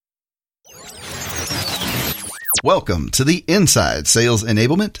Welcome to the Inside Sales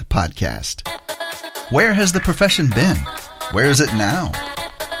Enablement Podcast. Where has the profession been? Where is it now?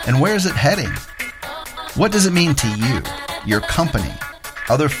 And where is it heading? What does it mean to you, your company,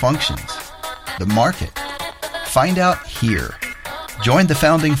 other functions, the market? Find out here. Join the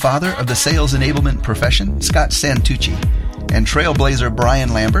founding father of the sales enablement profession, Scott Santucci, and trailblazer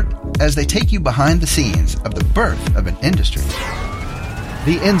Brian Lambert as they take you behind the scenes of the birth of an industry.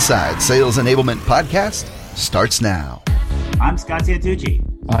 The Inside Sales Enablement Podcast starts now. I'm Scott Santucci.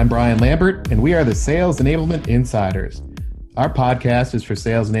 I'm Brian Lambert, and we are the Sales Enablement Insiders. Our podcast is for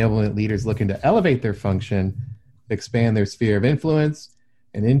sales enablement leaders looking to elevate their function, expand their sphere of influence,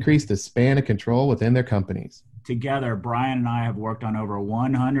 and increase the span of control within their companies. Together, Brian and I have worked on over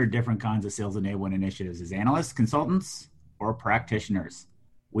 100 different kinds of sales enablement initiatives as analysts, consultants, or practitioners.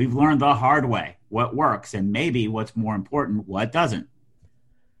 We've learned the hard way what works and maybe what's more important, what doesn't.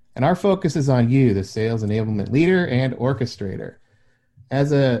 And our focus is on you, the sales enablement leader and orchestrator.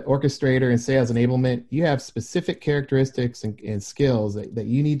 As an orchestrator in sales enablement, you have specific characteristics and skills that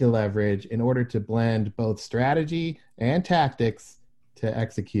you need to leverage in order to blend both strategy and tactics to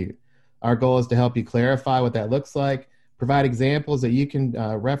execute. Our goal is to help you clarify what that looks like, provide examples that you can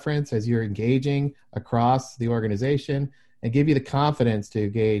reference as you're engaging across the organization, and give you the confidence to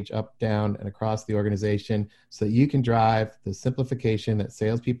engage up, down, and across the organization so that you can drive the simplification that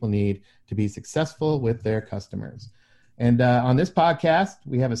salespeople need to be successful with their customers. And on this podcast,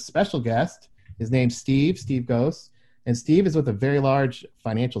 we have a special guest. His name's Steve Ghost. And Steve is with a very large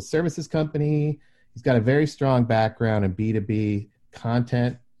financial services company. He's got a very strong background in B2B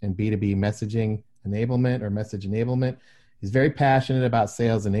content and B2B messaging enablement or message enablement. He's very passionate about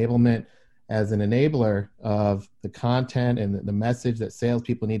sales enablement as an enabler of the content and the message that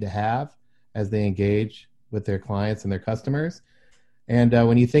salespeople need to have as they engage with their clients and their customers. And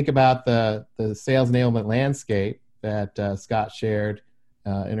when you think about the sales enablement landscape that Scott shared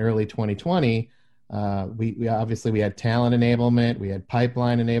in early 2020, we obviously had talent enablement, we had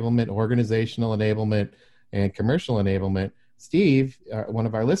pipeline enablement, organizational enablement, and commercial enablement. Steve, one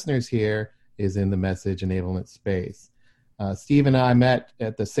of our listeners here, is in the message enablement space. Steve and I met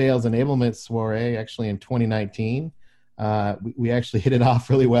at the Sales Enablement Soiree actually in 2019. We actually hit it off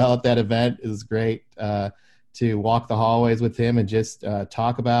really well at that event. It was great to walk the hallways with him and just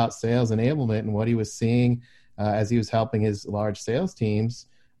talk about sales enablement and what he was seeing as he was helping his large sales teams.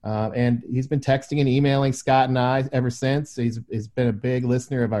 And he's been texting and emailing Scott and I ever since. He's been a big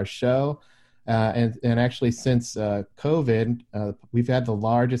listener of our show. And actually since COVID, we've had the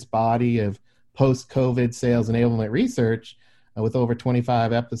largest body of post-COVID sales enablement research with over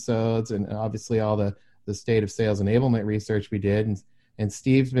 25 episodes and obviously all the state of sales enablement research we did. And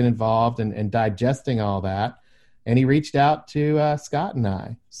Steve's been involved in digesting all that. And he reached out to Scott and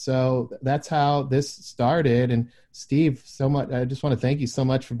I. So that's how this started. And Steve, I just want to thank you so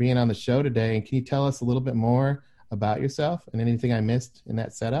much for being on the show today. And can you tell us a little bit more about yourself and anything I missed in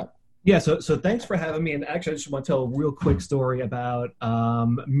that setup? Yeah, so thanks for having me. And actually, I just want to tell a real quick story about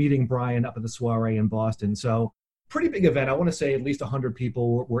meeting Brian up at the soiree in Boston. So pretty big event. I want to say at least 100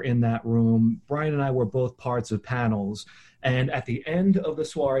 people were in that room. Brian and I were both parts of panels. And at the end of the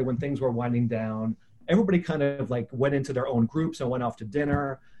soiree, when things were winding down, everybody kind of like went into their own groups and went off to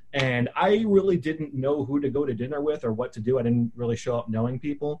dinner. And I really didn't know who to go to dinner with or what to do. I didn't really show up knowing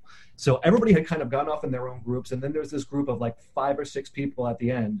people. So everybody had kind of gone off in their own groups. And then there was this group of like 5 or 6 people at the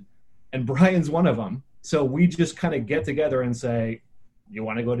end. And Brian's one of them. So we just kind of get together and say, you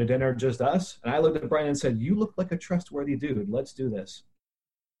want to go to dinner, just us? And I looked at Brian and said, you look like a trustworthy dude. Let's do this.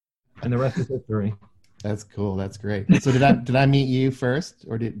 And the rest is history. That's cool. That's great. So did I meet you first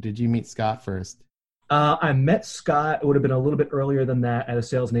or did you meet Scott first? I met Scott, it would have been a little bit earlier than that, at a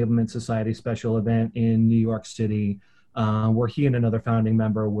Sales Enablement Society special event in New York City, where he and another founding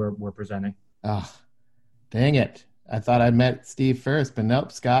member were presenting. Oh, dang it. I thought I met Steve first, but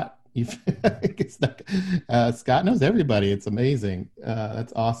nope, Scott. Scott knows everybody. It's amazing.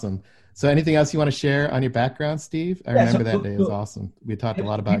 That's awesome. So anything else you want to share on your background, Steve? I remember that day. It was awesome. We talked a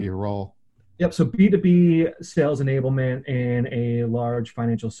lot about your role. Yep. So B2B sales enablement in a large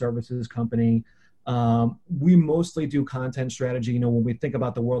financial services company. We mostly do content strategy. When we think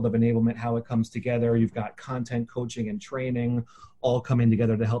about the world of enablement, how it comes together, you've got content, coaching, and training all coming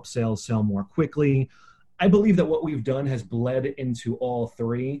together to help sales sell more quickly. I believe that what we've done has bled into all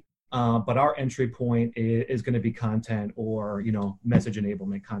three. But our entry point is going to be content or, message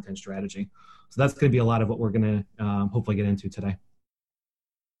enablement, content strategy. So that's going to be a lot of what we're going to hopefully get into today.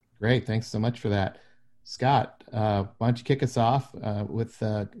 Great. Thanks so much for that. Scott, why don't you kick us off with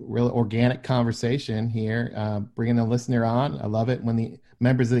a real organic conversation here, bringing the listener on. I love it when the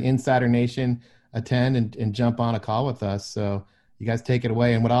members of the Insider Nation attend and jump on a call with us. So you guys take it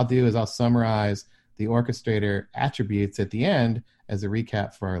away. And what I'll do is I'll summarize the orchestrator attributes at the end as a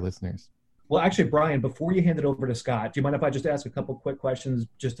recap for our listeners. Well, actually, Brian, before you hand it over to Scott, do you mind if I just ask a couple quick questions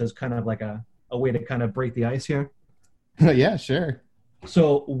just as kind of like a way to kind of break the ice here? Yeah, sure.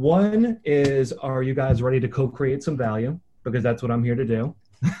 So one is, are you guys ready to co-create some value? Because that's what I'm here to do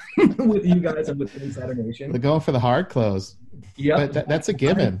with you guys and with Insider Nation. We're going for the hard close. Yep. But that's a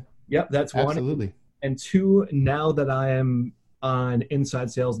given. Yep, that's one. Absolutely. And two, now that I am on Inside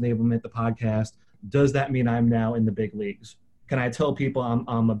Sales Enablement, the podcast, does that mean I'm now in the big leagues? Can I tell people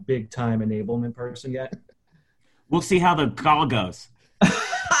I'm a big time enablement person yet? We'll see how the call goes.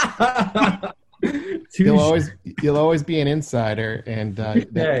 You'll always be an insider, and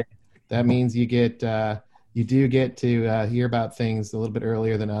that means you do get to hear about things a little bit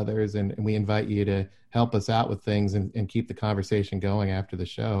earlier than others, and we invite you to help us out with things and keep the conversation going after the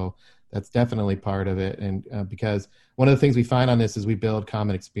show. That's definitely part of it, and because one of the things we find on this is we build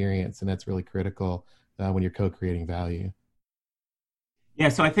common experience, and that's really critical when you're co-creating value. Yeah,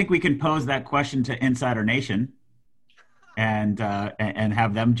 so I think we can pose that question to Insider Nation and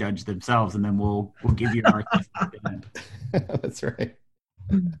have them judge themselves, and then we'll give you our That's right.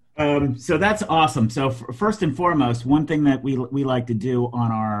 So that's awesome. So first and foremost, one thing that we like to do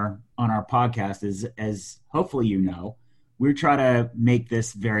on our podcast is, as hopefully you know, we try to make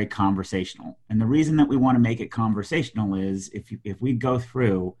this very conversational. And the reason that we want to make it conversational is if we go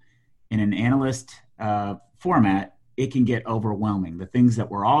through in an analyst format, it can get overwhelming. The things that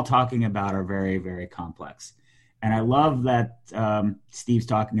we're all talking about are very, very complex. And I love that Steve's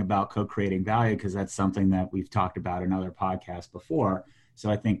talking about co-creating value, because that's something that we've talked about in other podcasts before. So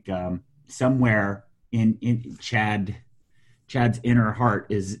I think somewhere in Chad's inner heart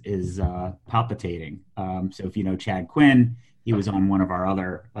is palpitating. So if you know Chad Quinn, he was on one of our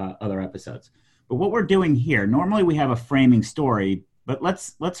other episodes. But what we're doing here, normally we have a framing story, but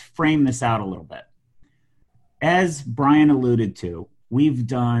let's frame this out a little bit. As Brian alluded to, we've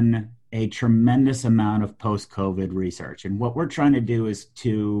done a tremendous amount of post-COVID research. And what we're trying to do is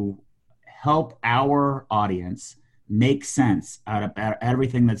to help our audience make sense out of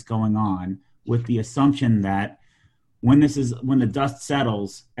everything that's going on, with the assumption that when the dust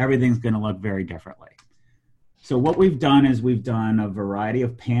settles, everything's going to look very differently. So what we've done is we've done a variety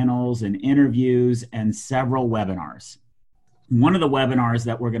of panels and interviews and several webinars. One of the webinars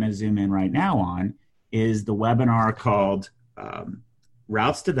that we're going to zoom in right now on is the webinar called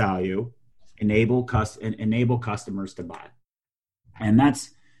Routes to Value, Enable Customers to Buy. And that's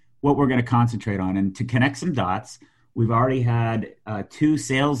what we're going to concentrate on. And to connect some dots, we've already had 2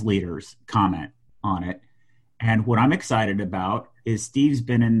 sales leaders comment on it. And what I'm excited about is Steve's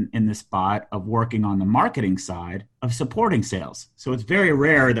been in the spot of working on the marketing side of supporting sales. So it's very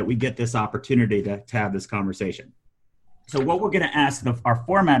rare that we get this opportunity to have this conversation. So what we're going to ask, our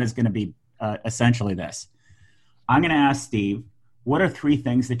format is going to be essentially this. I'm going to ask Steve, what are 3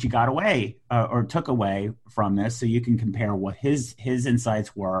 things that you got away or took away from this, so you can compare what his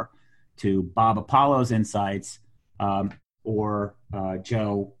insights were to Bob Apollo's insights or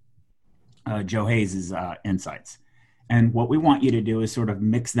Joe Hayes's insights. And what we want you to do is sort of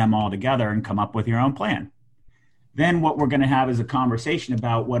mix them all together and come up with your own plan. Then what we're going to have is a conversation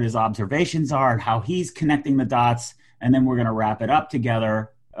about what his observations are and how he's connecting the dots. And then we're going to wrap it up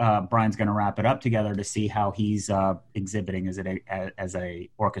together. Brian's going to wrap it up together to see how he's exhibiting as a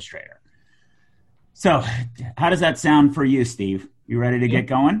orchestrator. So how does that sound for you, Steve? You ready to get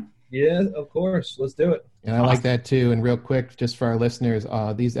going? Yeah, of course. Let's do it. And I like that too. And real quick, just for our listeners,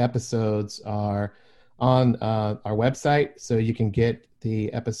 these episodes are on our website, so you can get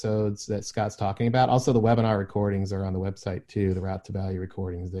the episodes that Scott's talking about. Also, the webinar recordings are on the website too, the Route to Value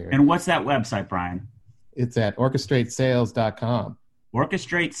recordings there. And what's that website, Brian? It's at orchestratesales.com.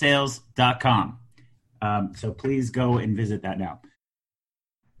 Orchestratesales.com. So please go and visit that now.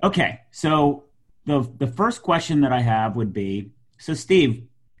 Okay, so the first question that I have would be, so Steve,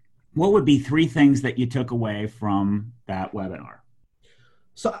 what would be 3 things that you took away from that webinar?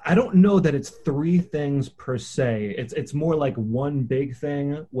 So I don't know that it's 3 things per se. It's more like one big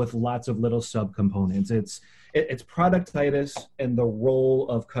thing with lots of little subcomponents. It's productitis and the role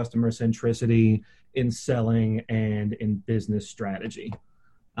of customer centricity in selling and in business strategy.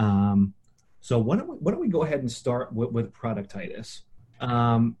 So why don't we go ahead and start with productitis?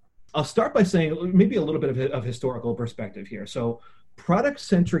 I'll start by saying maybe a little bit of historical perspective here. So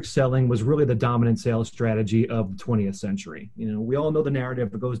product-centric selling was really the dominant sales strategy of the 20th century. You know, we all know the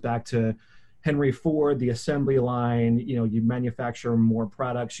narrative that goes back to Henry Ford, the assembly line. You know, you manufacture more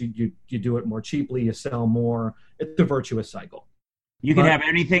products, you do it more cheaply, you sell more. It's a virtuous cycle. You can have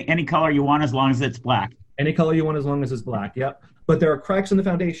anything, any color you want as long as it's black. Any color you want as long as it's black, yep. But there are cracks in the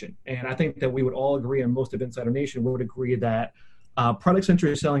foundation. And I think that we would all agree, and most of Insider Nation would agree, that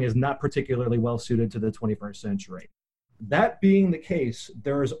product-centric selling is not particularly well suited to the 21st century. That being the case,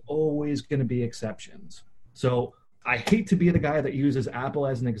 there's always going to be exceptions. So I hate to be the guy that uses Apple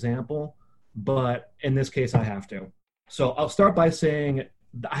as an example, but in this case, I have to. So I'll start by saying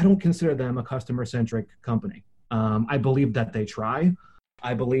I don't consider them a customer-centric company. I believe that they try.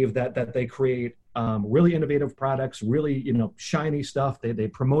 I believe that they create really innovative products, really shiny stuff. They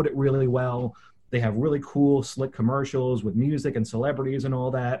promote it really well. They have really cool, slick commercials with music and celebrities and all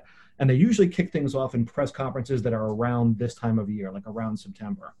that. And they usually kick things off in press conferences that are around this time of year, like around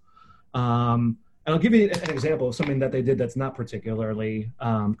September. And I'll give you an example of something that they did that's not particularly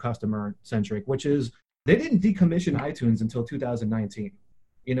customer-centric, which is they didn't decommission iTunes until 2019.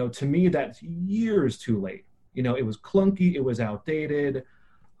 To me, that's years too late. It was clunky. It was outdated.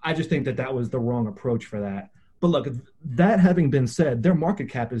 I just think that was the wrong approach for that. But look, that having been said, their market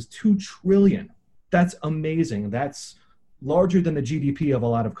cap is $2 trillion. That's amazing. That's larger than the GDP of a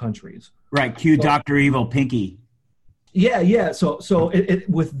lot of countries. Right. Cue Dr. Evil Pinky. Yeah. So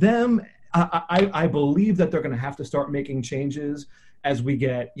with them, I believe that they're going to have to start making changes as we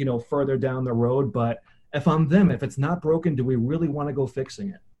get, further down the road. But if I'm them, if it's not broken, do we really want to go fixing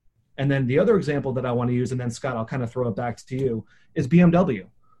it? And then the other example that I want to use, and then Scott, I'll kind of throw it back to you, is BMW.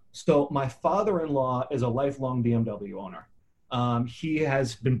 So my father-in-law is a lifelong BMW owner. He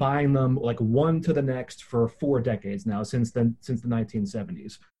has been buying them like one to the next for 4 decades now, since the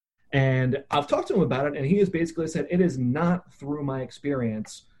 1970s. And I've talked to him about it, and he has basically said, it is not through my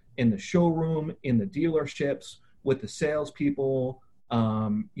experience in the showroom, in the dealerships, with the salespeople,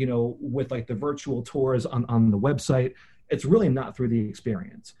 with like the virtual tours on the website. It's really not through the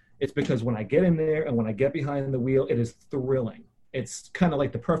experience. It's because when I get in there and when I get behind the wheel, it is thrilling. It's kind of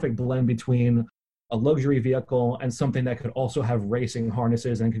like the perfect blend between a luxury vehicle and something that could also have racing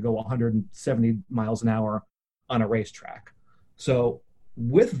harnesses and could go 170 miles an hour on a racetrack. So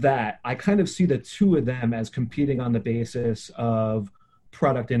with that, I kind of see the two of them as competing on the basis of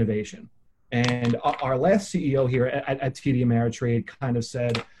product innovation. And our last CEO here at TD Ameritrade kind of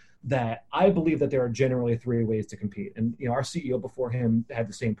said that I believe that there are generally 3 ways to compete. And our CEO before him had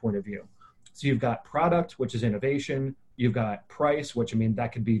the same point of view. So you've got product, which is innovation. You've got price, which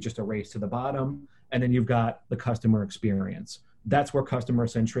that could be just a race to the bottom. And then you've got the customer experience. That's where customer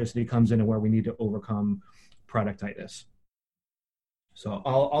centricity comes in and where we need to overcome productitis. So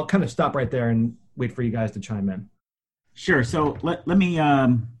I'll kind of stop right there and wait for you guys to chime in. Sure. So let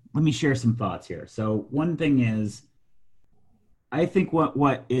me share some thoughts here. So one thing is, I think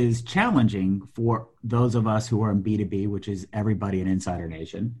what is challenging for those of us who are in B2B, which is everybody in Insider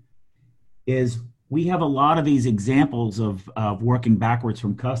Nation, is we have a lot of these examples of working backwards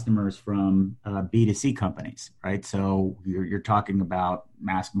from customers from B2C companies, right? So you're talking about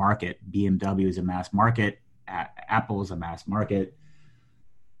mass market. BMW is a mass market. Apple is a mass market.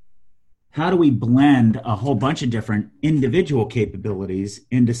 How do we blend a whole bunch of different individual capabilities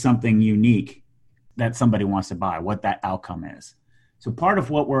into something unique that somebody wants to buy, what that outcome is? So part of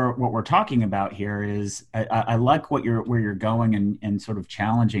what we're talking about here is I like where you're going and sort of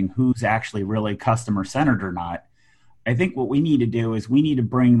challenging who's actually really customer centered or not. I think what we need to do is we need to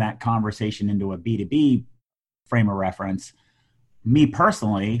bring that conversation into a B2B frame of reference. Me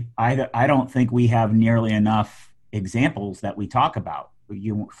personally, I don't think we have nearly enough examples that we talk about.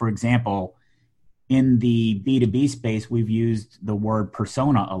 For example, in the B2B space, we've used the word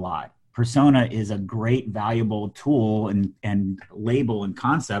persona a lot. Persona is a great, valuable tool and label and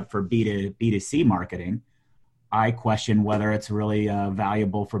concept for B2C marketing. I question whether it's really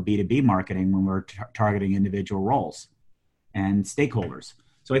valuable for B2B marketing when we're targeting individual roles and stakeholders.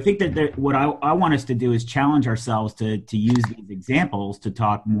 So I think that what I want us to do is challenge ourselves to use these examples to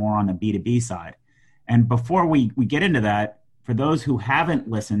talk more on the B2B side. And before we get into that, for those who haven't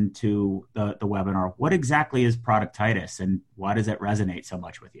listened to the webinar, what exactly is Productitis and why does it resonate so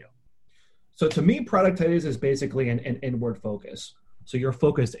much with you? So to me, Productitis is basically an inward focus. So you're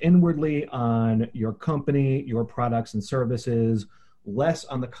focused inwardly on your company, your products and services, less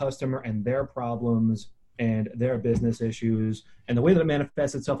on the customer and their problems and their business issues. And the way that it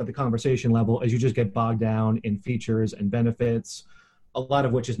manifests itself at the conversation level is you just get bogged down in features and benefits, a lot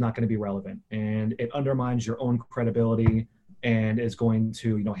of which is not going to be relevant. And it undermines your own credibility and is going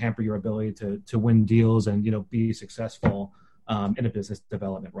to, hamper your ability to win deals and, be successful in a business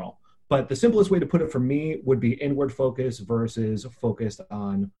development role. But the simplest way to put it for me would be inward focus versus focused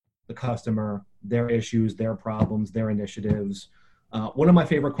on the customer, their issues, their problems, their initiatives. One of my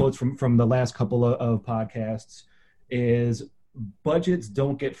favorite quotes from the last couple of podcasts is budgets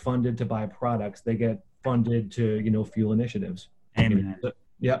don't get funded to buy products. They get funded to, fuel initiatives. Amen.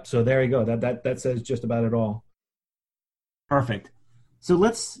 Yep. So there you go. That says just about it all. Perfect. So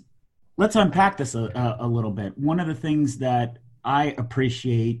let's unpack this a little bit. One of the things that I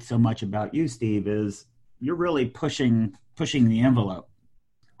appreciate so much about you, Steve, is you're really pushing the envelope.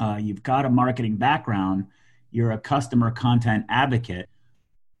 You've got a marketing background. You're a customer content advocate.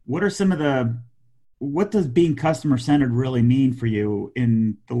 What does being customer centered really mean for you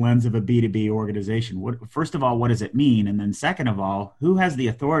in the lens of a B2B organization? First of all, what does it mean? And then second of all, who has the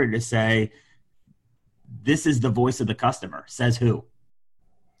authority to say, this is the voice of the customer? Says who?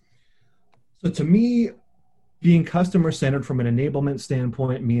 So to me, being customer centered from an enablement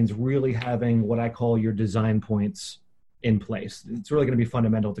standpoint means really having what I call your design points in place. It's really going to be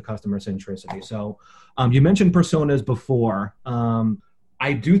fundamental to customer centricity. So you mentioned personas before.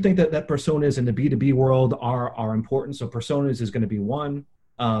 I do think that personas in the B2B world are important. So personas is going to be one.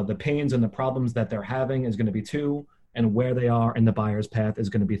 The pains and the problems that they're having is going to be two. And where they are in the buyer's path is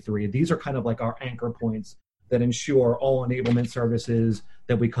going to be three. These are kind of like our anchor points that ensure all enablement services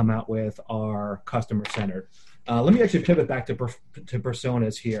that we come out with are customer centered. Let me actually pivot back to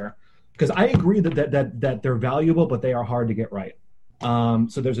personas here, because I agree that they're valuable, but they are hard to get right.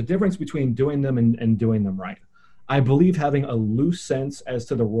 So there's a difference between doing them and doing them right. I believe having a loose sense as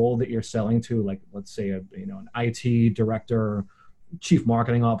to the role that you're selling to, like let's say an IT director, chief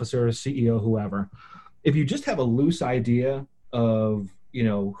marketing officer, CEO, whoever. If you just have a loose idea of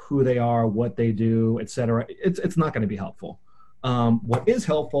who they are, what they do, et cetera, it's not going to be helpful. What is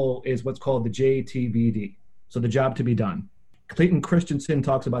helpful is what's called the JTBD, so the job to be done. Clayton Christensen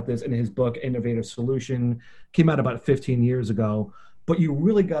talks about this in his book, Innovative Solution, came out about 15 years ago. But you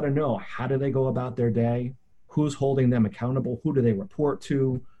really got to know, how do they go about their day? Who's holding them accountable? Who do they report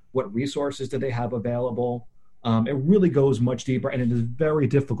to? What resources do they have available? It really goes much deeper, and it is very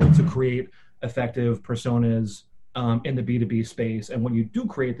difficult to create effective personas in the B2B space. And when you do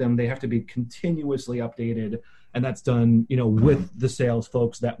create them, they have to be continuously updated. And that's done, with the sales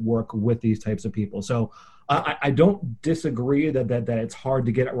folks that work with these types of people. So I don't disagree that it's hard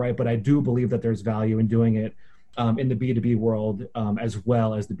to get it right, but I do believe that there's value in doing it in the B2B world as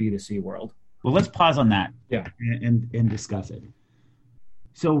well as the B2C world. Well, let's pause on that Yeah. and discuss it.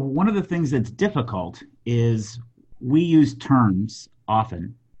 So one of the things that's difficult is we use terms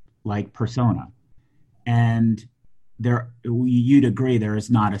often like persona, and you'd agree there is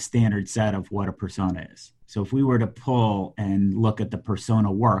not a standard set of what a persona is. So if we were to pull and look at the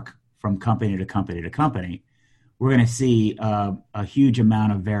persona work from company to company to company, we're going to see a huge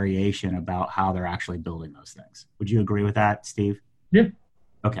amount of variation about how they're actually building those things. Would you agree with that, Steve? Yeah.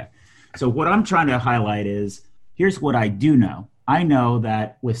 Okay. So what I'm trying to highlight is, here's what I do know. I know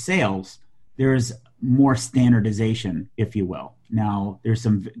that with sales, there's more standardization, if you will. Now, there's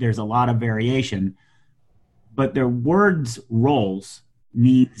a lot of variation, but their words roles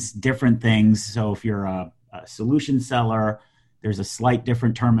means different things. So if you're a solution seller, there's a slight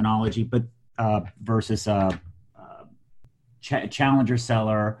different terminology, but versus a challenger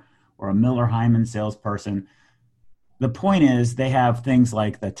seller or a Miller Hyman salesperson. The point is, they have things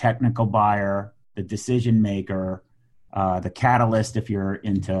like the technical buyer, the decision maker, the catalyst if you're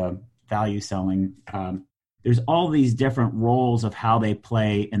into value selling. There's all these different roles of how they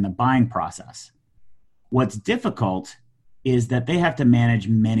play in the buying process. What's difficult is that they have to manage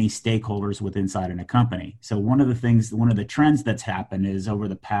many stakeholders inside a company. So one of the trends that's happened is, over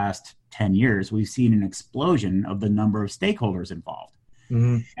the past 10 years, we've seen an explosion of the number of stakeholders involved.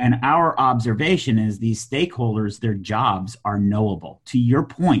 Mm-hmm. And our observation is these stakeholders, their jobs are knowable. To your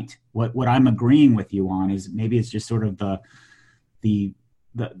point, what I'm agreeing with you on is, maybe it's just sort of the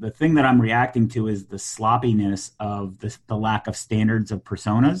thing that I'm reacting to is the sloppiness of the lack of standards of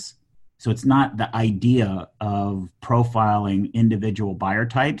personas. So it's not the idea of profiling individual buyer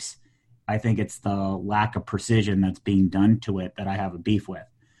types. I think it's the lack of precision that's being done to it that I have a beef with.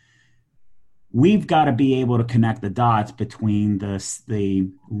 We've got to be able to connect the dots between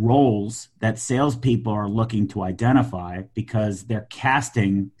the roles that salespeople are looking to identify, because they're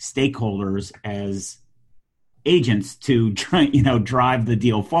casting stakeholders as agents to drive the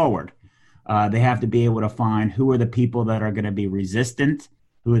deal forward. They have to be able to find who are the people that are going to be resistant,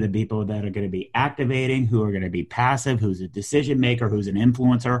 who are the people that are going to be activating, who are going to be passive, who's a decision maker, who's an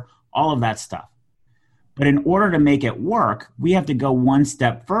influencer, all of that stuff. But in order to make it work, we have to go one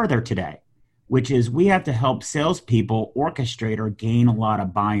step further today, which is we have to help salespeople orchestrate or gain a lot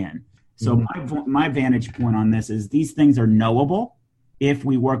of buy-in. So my vantage point on this is, these things are knowable if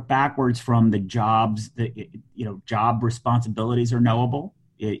we work backwards from the jobs. Job responsibilities are knowable.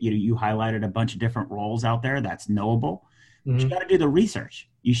 You highlighted a bunch of different roles out there. That's knowable. But you got to do the research.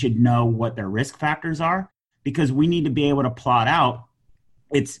 You should know what their risk factors are, because we need to be able to plot out.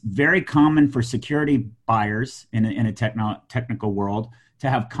 It's very common for security buyers in a technical world to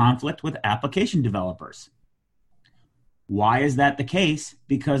have conflict with application developers. Why is that the case?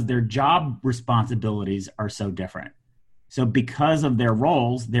 Because their job responsibilities are so different. So because of their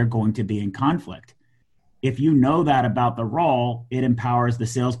roles, they're going to be in conflict. If you know that about the role, it empowers the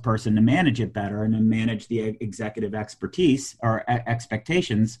salesperson to manage it better and to manage the executive expertise or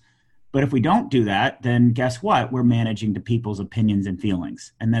expectations. But if we don't do that, then guess what? We're managing to people's opinions and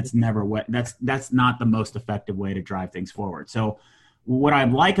feelings. And that's never that's not the most effective way to drive things forward. So what I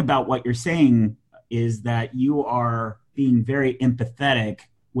like about what you're saying is that you are being very empathetic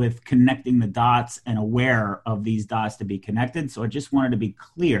with connecting the dots and aware of these dots to be connected. So I just wanted to be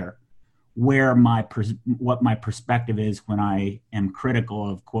clear where what my perspective is when I am critical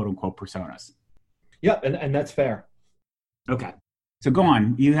of quote unquote personas. Yep, and that's fair. Okay, so go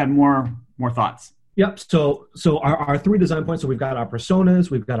on. You had more thoughts. Yep. So our 3 design points. So we've got our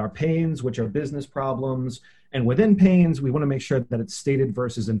personas, we've got our pains, which are business problems, and within pains, we want to make sure that it's stated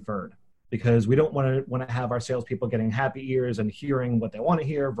versus inferred, because we don't want to have our salespeople getting happy ears and hearing what they want to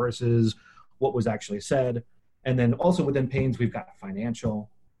hear versus what was actually said. And then also within pains, we've got financial,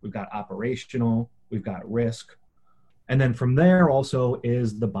 we've got operational, we've got risk. And then from there also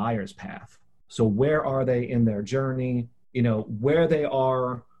is the buyer's path. So where are they in their journey? Where they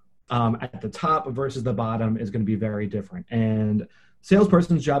are at the top versus the bottom is going to be very different. And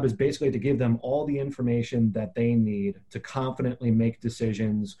salesperson's job is basically to give them all the information that they need to confidently make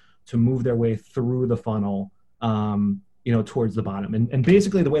decisions, to move their way through the funnel, towards the bottom. And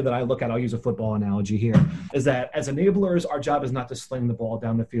basically the way that I look at, I'll use a football analogy here, is that as enablers, our job is not to sling the ball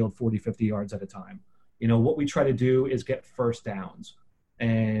down the field 40, 50 yards at a time. What we try to do is get first downs.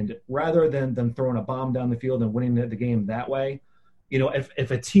 And rather than throwing a bomb down the field and winning the game that way,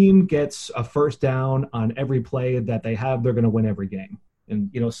 if a team gets a first down on every play that they have, they're going to win every game.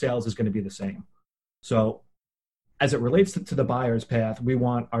 And, sales is going to be the same. So as it relates to the buyer's path, we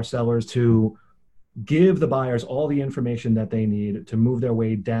want our sellers to give the buyers all the information that they need to move their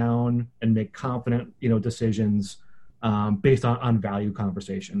way down and make confident, decisions based on value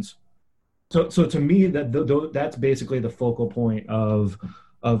conversations. So to me, that's basically the focal point of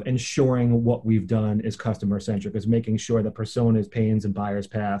ensuring what we've done is customer centric, is making sure that personas, pains, and buyer's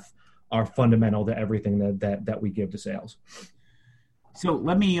path are fundamental to everything that we give to sales. So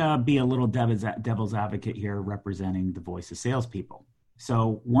let me be a little devil's advocate here, representing the voice of salespeople.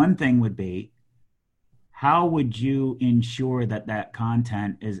 So one thing would be, how would you ensure that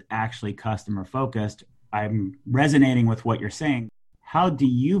content is actually customer focused? I'm resonating with what you're saying. How do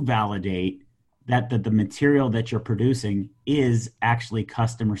you validate that the material that you're producing is actually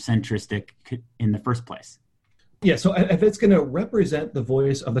customer centristic in the first place? Yeah, so if it's going to represent the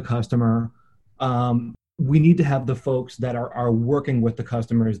voice of the customer, we need to have the folks that are working with the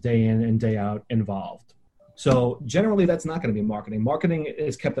customers day in and day out involved. So generally, that's not going to be marketing. Marketing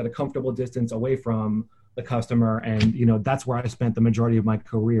is kept at a comfortable distance away from the customer, and that's where I spent the majority of my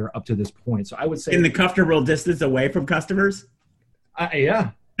career up to this point. So I would say in the comfortable distance away from customers.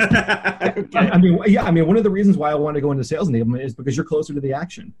 Yeah. Okay. I mean, one of the reasons why I want to go into sales enablement is because you're closer to the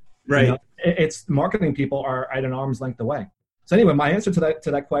action. Right. It's marketing people are at an arm's length away. So anyway, my answer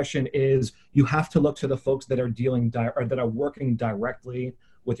to that question is you have to look to the folks that are that are working directly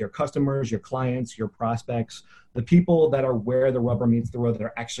with your customers, your clients, your prospects, the people that are where the rubber meets the road, that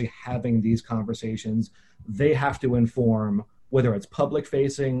are actually having these conversations. They have to inform, whether it's public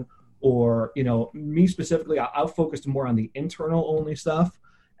facing or, me specifically, I'll focus more on the internal only stuff.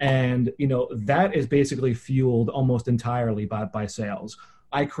 And, that is basically fueled almost entirely by sales.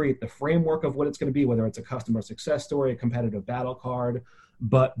 I create the framework of what it's going to be, whether it's a customer success story, a competitive battle card,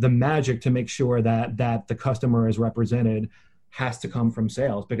 but the magic to make sure that the customer is represented has to come from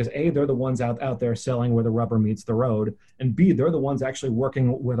sales, because A, they're the ones out there selling where the rubber meets the road, and B, they're the ones actually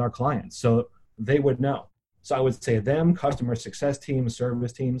working with our clients. So they would know. So I would say them, customer success teams,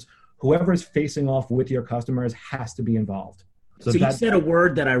 service teams, whoever's facing off with your customers has to be involved. So you said a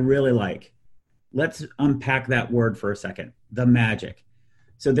word that I really like. Let's unpack that word for a second, the magic.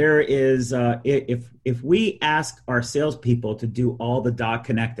 So there is, if we ask our salespeople to do all the dot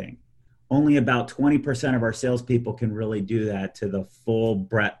connecting, only about 20% of our salespeople can really do that to the full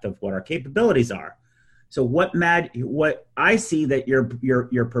breadth of what our capabilities are. So what I see that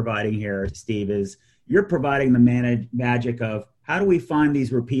you're providing here, Steve, is you're providing the magic of how do we find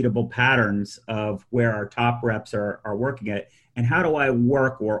these repeatable patterns of where our top reps are working at, and how do I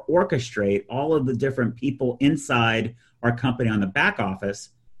work or orchestrate all of the different people inside our company on the back office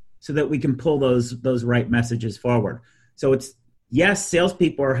so that we can pull those right messages forward. So it's, yes,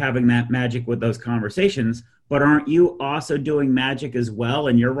 salespeople are having that magic with those conversations, but aren't you also doing magic as well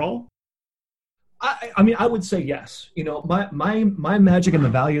in your role? I mean, I would say yes. My magic and the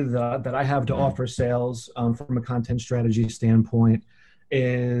value that I have to offer sales from a content strategy standpoint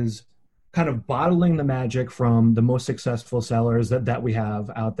is kind of bottling the magic from the most successful sellers that we have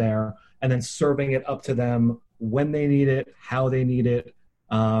out there, and then serving it up to them when they need it, how they need it,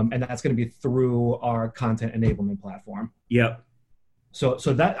 and that's going to be through our content enablement platform. Yep. So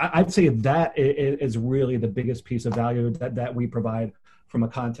that I'd say that is really the biggest piece of value that we provide from a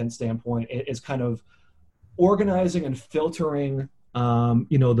content standpoint. Is kind of organizing and filtering,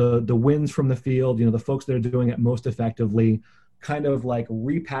 the wins from the field, the folks that are doing it most effectively, kind of like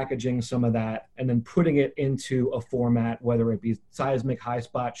repackaging some of that and then putting it into a format, whether it be Seismic,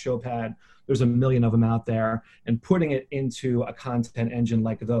 HighSpot, Showpad, there's a million of them out there, and putting it into a content engine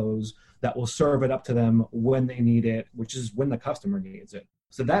like those that will serve it up to them when they need it, which is when the customer needs it.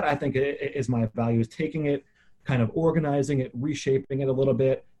 So that, I think, is my value, is taking it, kind of organizing it, reshaping it a little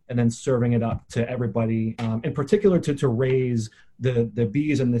bit, and then serving it up to everybody, in particular to raise the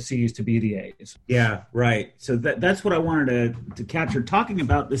B's and the C's to be the A's. Yeah, right. So that's what I wanted to capture. Talking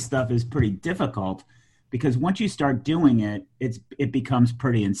about this stuff is pretty difficult because once you start doing it, it becomes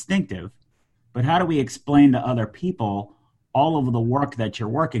pretty instinctive. But how do we explain to other people all of the work that you're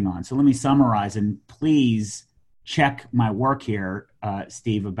working on? So let me summarize, and please check my work here,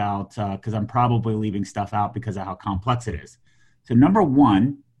 Steve, about, because I'm probably leaving stuff out because of how complex it is. So number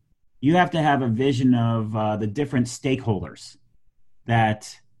one, you have to have a vision of the different stakeholders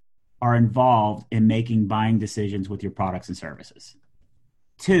that are involved in making buying decisions with your products and services.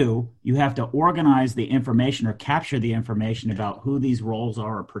 Two, you have to organize the information or capture the information about who these roles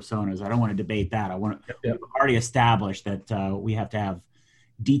are or personas. I don't want to debate that. We've already established that we have to have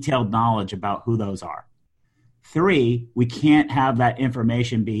detailed knowledge about who those are. Three, we can't have that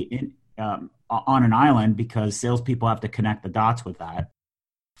information be on an island because salespeople have to connect the dots with that.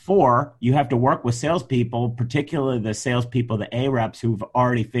 Four, you have to work with salespeople, particularly the salespeople, the A-reps who've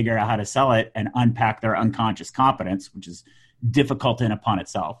already figured out how to sell it and unpack their unconscious competence, which is difficult in upon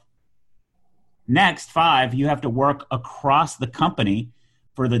itself. Next, five, you have to work across the company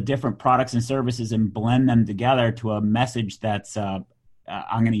for the different products and services and blend them together to a message that's, I'm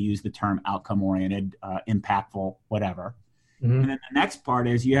going to use the term outcome-oriented, impactful, whatever. Mm-hmm. And then the next part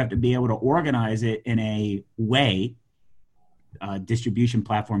is you have to be able to organize it in a way, distribution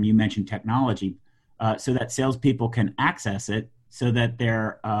platform, you mentioned technology, so that salespeople can access it so that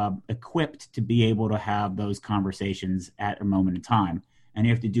they're equipped to be able to have those conversations at a moment in time. And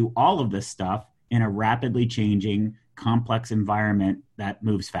you have to do all of this stuff in a rapidly changing, complex environment that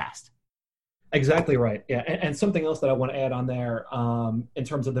moves fast. Exactly right. Yeah. And something else that I want to add on there, in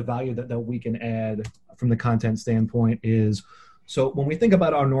terms of the value that we can add from the content standpoint is, so when we think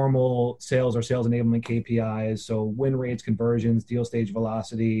about our normal sales or sales enablement KPIs, so win rates, conversions, deal stage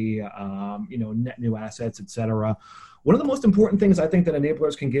velocity, net new assets, et cetera, one of the most important things I think that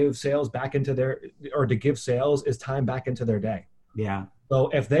enablers can give sales back into to give sales is time back into their day. Yeah. So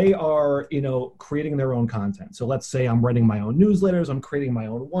if they are, creating their own content, so let's say I'm writing my own newsletters, I'm creating my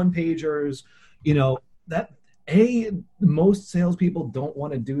own one-pagers, most salespeople don't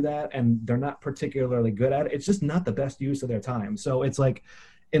want to do that, and they're not particularly good at it. It's just not the best use of their time. So it's like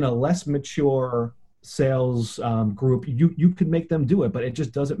in a less mature sales group, you could make them do it, but it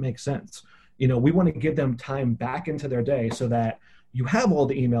just doesn't make sense. We want to give them time back into their day so that you have all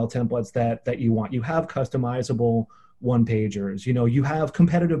the email templates that you want. You have customizable one-pagers. You have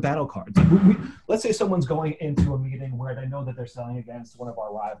competitive battle cards. Let's say someone's going into a meeting where they know that they're selling against one of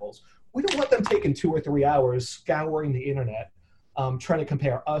our rivals. We don't want them taking 2 or 3 hours scouring the internet, trying to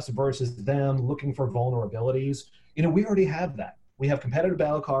compare us versus them, looking for vulnerabilities. We already have that. We have competitive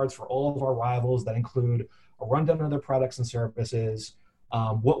battle cards for all of our rivals that include a rundown of their products and services,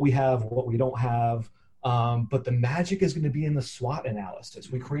 what we have, what we don't have. But the magic is going to be in the SWOT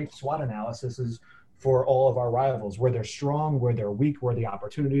analysis. We create SWOT analyses for all of our rivals, where they're strong, where they're weak, where the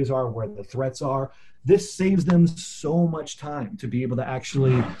opportunities are, where the threats are. This saves them so much time to be able to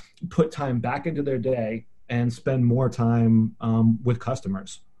actually put time back into their day and spend more time with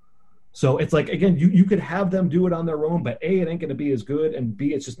customers. So it's like, again, you could have them do it on their own, but A, it ain't going to be as good, and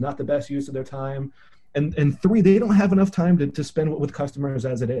B, it's just not the best use of their time. And three, they don't have enough time to spend with customers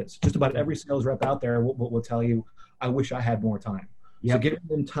as it is. Just about every sales rep out there will tell you, I wish I had more time. Yep. So giving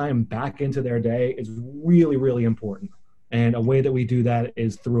them time back into their day is really, really important. And a way that we do that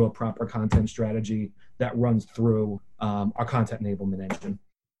is through a proper content strategy that runs through our content enablement engine.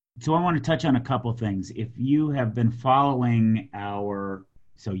 So I want to touch on a couple of things. If you have been following our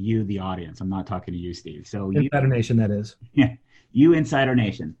So you, the audience, I'm not talking to you, Steve. So you, Insider Nation, that is. yeah, you, Insider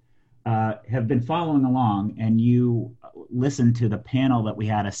Nation, have been following along, and you listened to the panel that we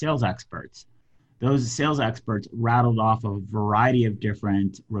had of sales experts. Those sales experts rattled off a variety of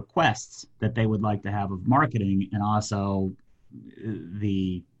different requests that they would like to have of marketing, and also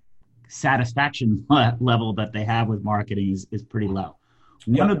the satisfaction level that they have with marketing is pretty low.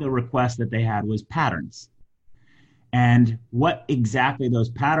 One of the requests that they had was patterns. And what exactly those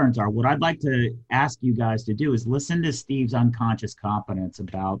patterns are, what I'd like to ask you guys to do is listen to Steve's unconscious competence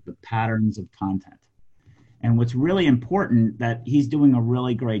about the patterns of content. And what's really important that he's doing a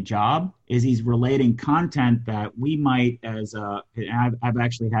really great job is he's relating content that we might I've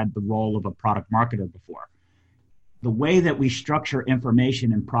actually had the role of a product marketer before. The way that we structure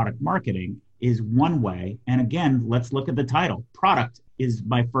information in product marketing is one way. And again, let's look at the title. Product is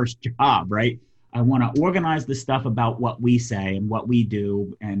my first job, right? I want to organize the stuff about what we say and what we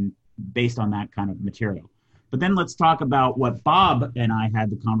do, and based on that kind of material. But then let's talk about what Bob and I had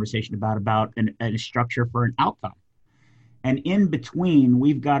the conversation about a structure for an outcome. And in between,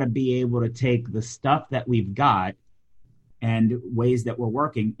 we've got to be able to take the stuff that we've got and ways that we're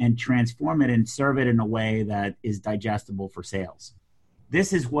working and transform it and serve it in a way that is digestible for sales.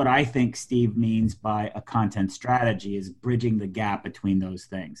 This is what I think Steve means by a content strategy, is bridging the gap between those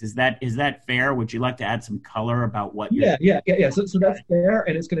things. Is that fair? Would you like to add some color about what Yeah. So that's fair.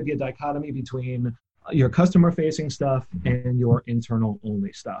 And it's going to be a dichotomy between your customer facing stuff and your internal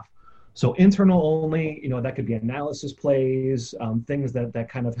only stuff. So internal only, that could be analysis plays, things that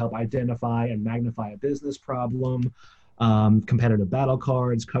kind of help identify and magnify a business problem, competitive battle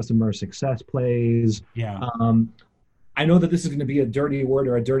cards, customer success plays. Yeah. I know that this is going to be a dirty word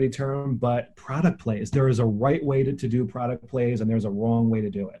or a dirty term, but product plays. There is a right way to do product plays, and there's a wrong way to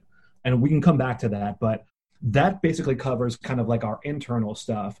do it. And we can come back to that, but that basically covers kind of like our internal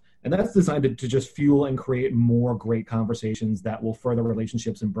stuff. And that's designed to just fuel and create more great conversations that will further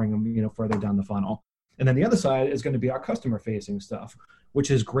relationships and bring them, further down the funnel. And then the other side is going to be our customer facing stuff,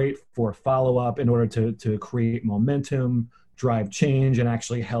 which is great for follow-up in order to create momentum, drive change, and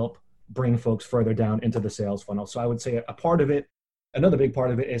actually help bring folks further down into the sales funnel. So I would say a part of it, another big part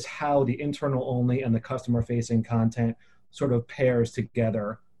of it, is how the internal only and the customer facing content sort of pairs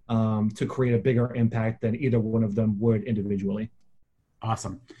together to create a bigger impact than either one of them would individually.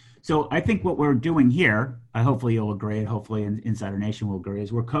 Awesome. So I think what we're doing here, hopefully you'll agree, and hopefully Insider Nation will agree,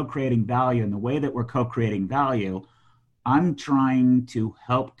 is we're co-creating value. And the way that we're co-creating value, I'm trying to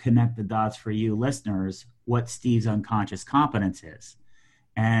help connect the dots for you listeners, what Steve's unconscious competence is.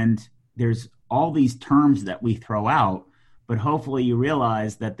 And there's all these terms that we throw out, but hopefully you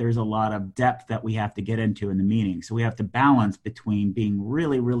realize that there's a lot of depth that we have to get into in the meeting. So we have to balance between being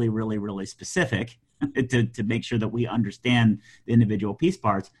really, really, really, really specific to make sure that we understand the individual piece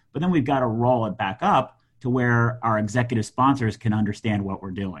parts, but then we've got to roll it back up to where our executive sponsors can understand what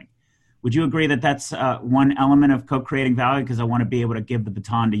we're doing. Would you agree that that's one element of co-creating value? Because I want to be able to give the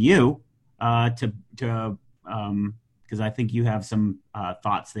baton to you because I think you have some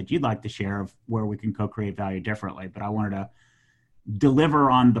thoughts that you'd like to share of where we can co-create value differently. But I wanted to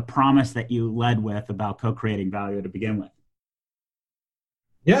deliver on the promise that you led with about co-creating value to begin with.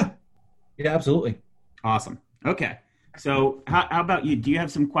 Yeah, absolutely. Awesome. Okay. So how about you? Do you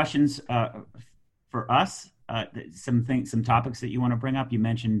have some questions for us? Some topics that you want to bring up? You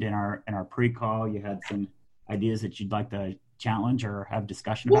mentioned in our pre-call, you had some ideas that you'd like to challenge or have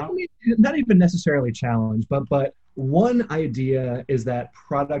discussion about. I mean, not even necessarily challenge, but one idea is that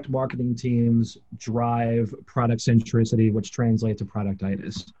product marketing teams drive product centricity, which translates to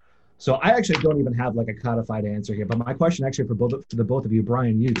productitis. So I actually don't even have like a codified answer here, but my question actually for the both of you,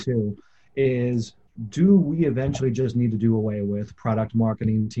 Brian, you too, is do we eventually just need to do away with product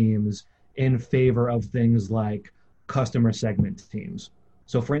marketing teams in favor of things like customer segment teams?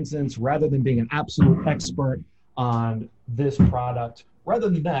 So for instance, rather than being an absolute expert on this product, rather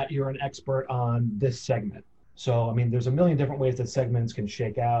than that, you're an expert on this segment. So, I mean, there's a million different ways that segments can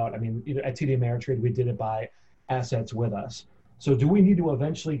shake out. I mean, at TD Ameritrade, we did it by assets with us. So do we need to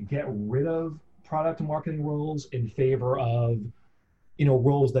eventually get rid of product and marketing roles in favor of,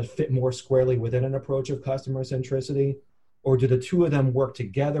 roles that fit more squarely within an approach of customer centricity? Or do the two of them work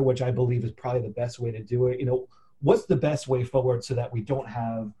together, which I believe is probably the best way to do it? What's the best way forward so that we don't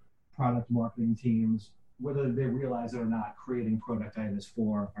have product marketing teams, whether they realize it or not, creating productitis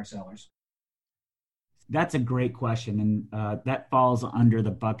for our sellers? That's a great question. And that falls under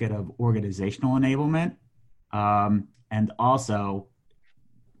the bucket of organizational enablement and also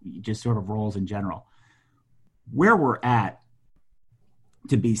just sort of roles in general. Where we're at,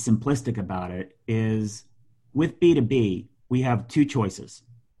 to be simplistic about it, is with B2B, we have two choices.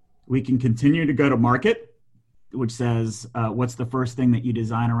 We can continue to go to market, which says what's the first thing that you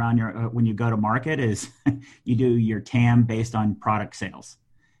design around your when you go to market is you do your TAM based on product sales.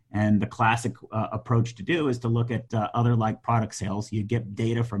 And the classic approach to do is to look at other like product sales. You get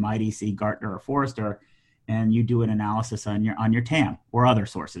data from IDC, Gartner, or Forrester, and you do an analysis on your TAM or other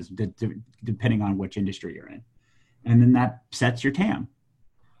sources, depending on which industry you're in. And then that sets your TAM.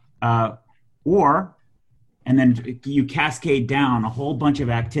 And then you cascade down a whole bunch of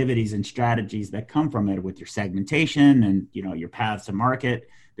activities and strategies that come from it with your segmentation and, your paths to market.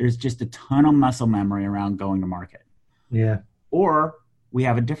 There's just a ton of muscle memory around going to market. Yeah. Or we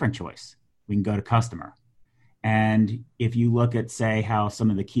have a different choice. We can go to customer. And if you look at, say, how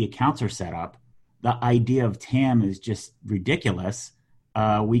some of the key accounts are set up, the idea of TAM is just ridiculous.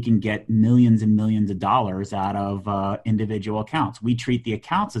 We can get millions and millions of dollars out of individual accounts. We treat the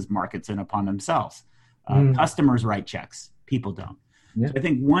accounts as markets in upon themselves. Customers write checks. People don't. Yeah. So I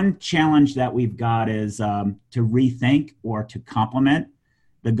think one challenge that we've got is to rethink or to complement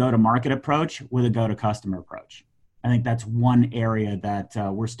the go-to-market approach with a go-to-customer approach. I think that's one area that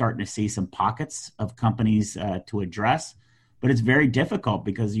we're starting to see some pockets of companies to address. But it's very difficult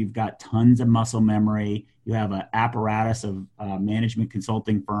because you've got tons of muscle memory. You have an apparatus of management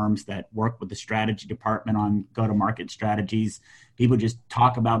consulting firms that work with the strategy department on go-to-market strategies. People just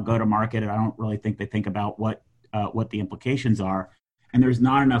talk about go-to-market, and I don't really think they think about what the implications are. And there's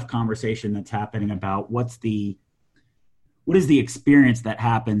not enough conversation that's happening about what is the experience that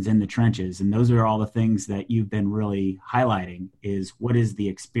happens in the trenches. And those are all the things that you've been really highlighting is what is the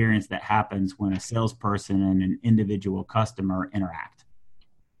experience that happens when a salesperson and an individual customer interact.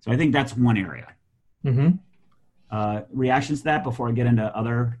 So I think that's one area. Reactions to that before I get into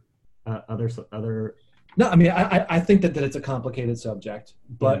other. No, I mean, I think that it's a complicated subject,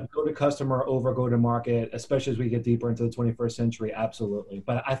 but go to customer over go to market, especially as we get deeper into the 21st century, absolutely.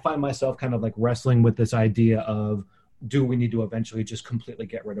 But I find myself kind of like wrestling with this idea of, do we need to eventually just completely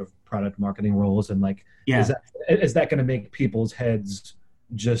get rid of product marketing roles? And is that going to make people's heads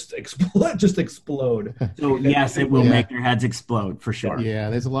just explode? So yes, it will make their heads explode for sure. Yeah,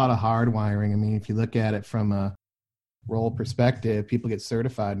 there's a lot of hard wiring. I mean, if you look at it from a role perspective, people get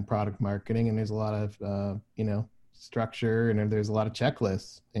certified in product marketing, and there's a lot of structure, and there's a lot of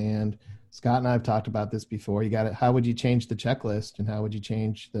checklists. And Scott and I have talked about this before. How would you change the checklist, and how would you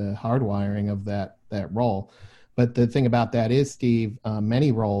change the hard wiring of that role? But the thing about that is, Steve,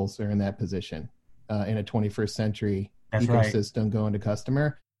 many roles are in that position in a 21st century ecosystem going to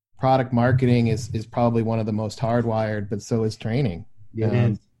customer. Product marketing is probably one of the most hardwired, but so is training.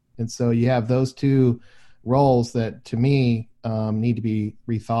 And so you have those two roles that, to me, need to be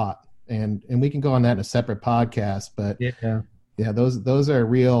rethought. And we can go on that in a separate podcast. But those are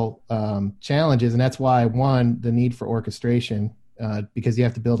real challenges. And that's why, one, the need for orchestration, because you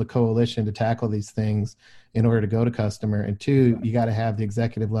have to build a coalition to tackle these things in order to go to customer. And two, you got to have the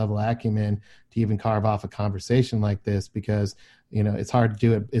executive level acumen to even carve off a conversation like this, because, it's hard to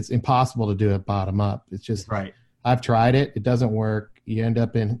do it. It's impossible to do it bottom up. It's just, I've tried it. It doesn't work. You end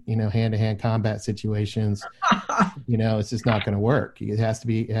up in, hand-to-hand combat situations. It's just not going to work. It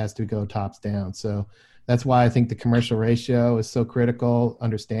has to go tops down. So that's why I think the commercial ratio is so critical,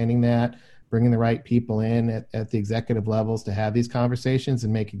 understanding that, bringing the right people in at the executive levels to have these conversations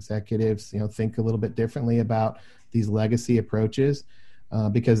and make executives, think a little bit differently about these legacy approaches,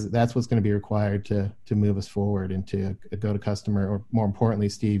 because that's what's going to be required to move us forward into a go-to-customer, or more importantly,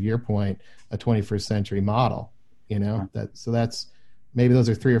 Steve, your point, a 21st century model. So that's maybe those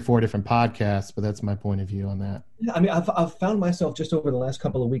are 3 or 4 different podcasts, but that's my point of view on that. Yeah, I mean, I've found myself just over the last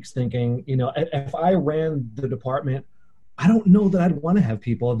couple of weeks thinking, if I ran the department, I don't know that I'd want to have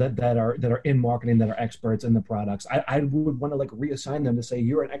people that are in marketing, that are experts in the products. I would want to reassign them to say,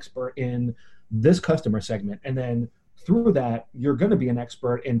 you're an expert in this customer segment. And then through that, you're going to be an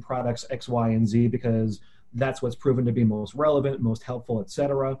expert in products X, Y, and Z, because that's what's proven to be most relevant, most helpful, et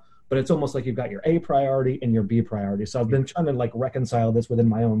cetera. But it's almost like you've got your A priority and your B priority. So I've been trying to reconcile this within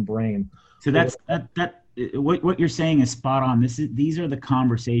my own brain. So that's what you're saying is spot on. These are the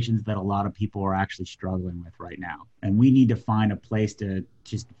conversations that a lot of people are actually struggling with right now. And we need to find a place to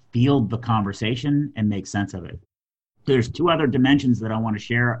just field the conversation and make sense of it. There's 2 other dimensions that I want to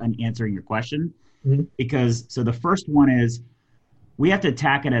share in answering your question. Because the first one is we have to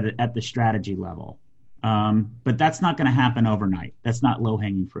attack it at the strategy level. But that's not going to happen overnight. That's not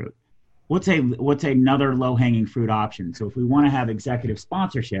low-hanging fruit. What's another low-hanging fruit option? So if we want to have executive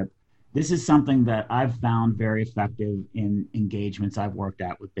sponsorship, this is something that I've found very effective in engagements I've worked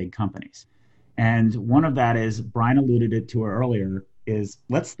at with big companies. And one of that is, Brian alluded to it earlier, is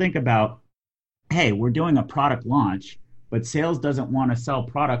let's think about, hey, we're doing a product launch. but sales doesn't want to sell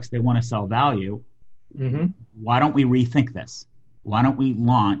products, they want to sell value. Mm-hmm. Why don't we rethink this? Why don't we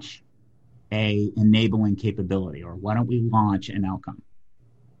launch a enabling capability, or why don't we launch an outcome?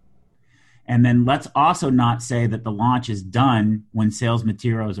 And then let's also not say that the launch is done when sales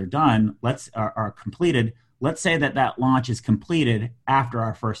materials are done, are completed. Let's say that launch is completed after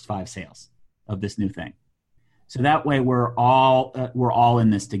our first 5 sales of this new thing. So that way we're all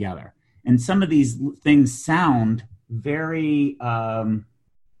in this together. And some of these things sound very, the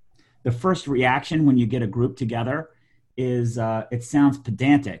first reaction when you get a group together is it sounds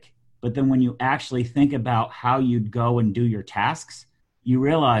pedantic. But then when you actually think about how you'd go and do your tasks, you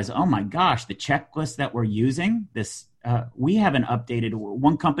realize, oh my gosh, the checklist that we're using, we haven't updated.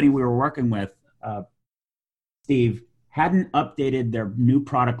 One company we were working with, Steve, hadn't updated their new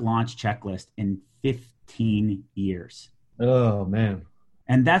product launch checklist in 15 years. Oh, man.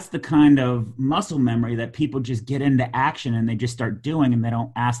 And that's the kind of muscle memory that people just get into action and they just start doing, and they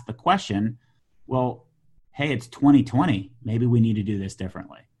don't ask the question, well, hey, it's 2020. Maybe we need to do this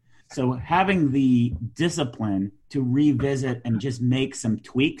differently. So having the discipline to revisit and just make some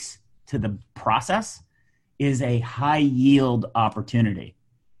tweaks to the process is a high yield opportunity.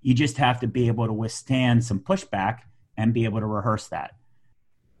 You just have to be able to withstand some pushback and be able to rehearse that.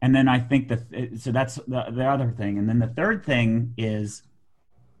 And then I think so that's the other thing. And then the third thing is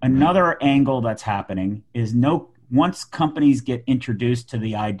another angle that's happening is once companies get introduced to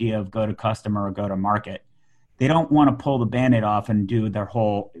the idea of go to customer or go to market, they don't want to pull the Band-Aid off and do their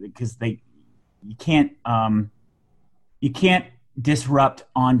whole, because you can't disrupt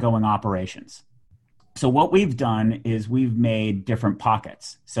ongoing operations. So what we've done is we've made different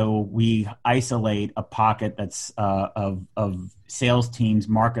pockets. So we isolate a pocket that's of sales teams,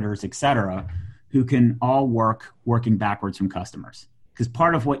 marketers, et cetera, who can all working backwards from customers. Because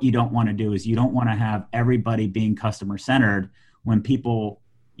part of what you don't want to do is you don't want to have everybody being customer centered when people,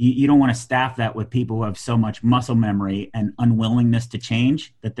 you don't want to staff that with people who have so much muscle memory and unwillingness to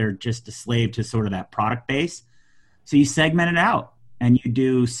change that they're just a slave to sort of that product base. So you segment it out and you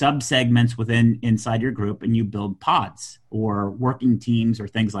do sub-segments inside your group, and you build pods or working teams or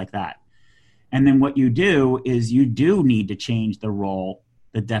things like that. And then what you do is you do need to change the role,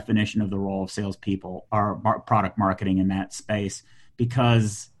 the definition of the role of salespeople or product marketing in that space,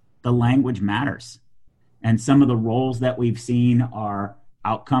 because the language matters. And some of the roles that we've seen are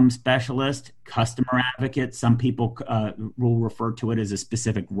outcome specialist, customer advocate. Some people will refer to it as a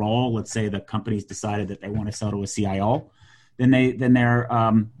specific role. Let's say the company's decided that they want to sell to a CIO. Then they're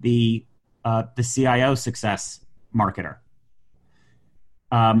the CIO success marketer.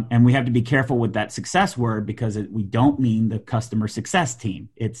 And we have to be careful with that success word, because we don't mean the customer success team.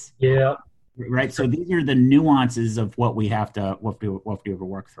 It's right. So these are the nuances of what we have to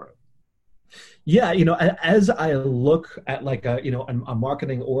work through. Yeah, as I look at like a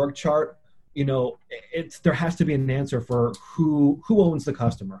marketing org chart, there has to be an answer for who owns the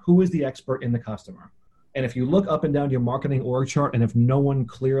customer, who is the expert in the customer. And if you look up and down your marketing org chart, and if no one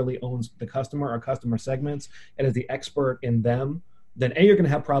clearly owns the customer or customer segments and is the expert in them, then A, you're going to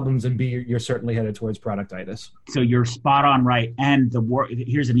have problems, and B, you're certainly headed towards productitis. So you're spot on right. And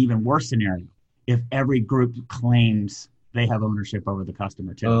here's an even worse scenario. If every group claims they have ownership over the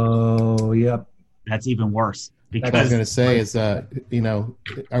customer too. Oh, yep. That's even worse. Because I was going to say is, are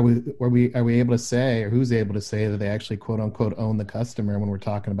we able to say, or who's able to say that they actually quote unquote own the customer when we're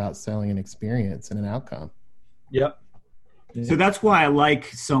talking about selling an experience and an outcome? Yep. So that's why I like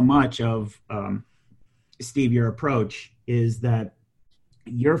so much of Steve, your approach is that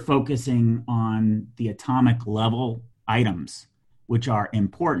you're focusing on the atomic level items, which are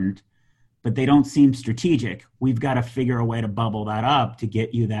important, but they don't seem strategic. We've got to figure a way to bubble that up to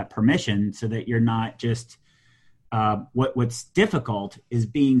get you that permission so that you're not just what's difficult is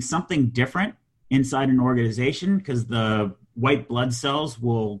being something different inside an organization, because the white blood cells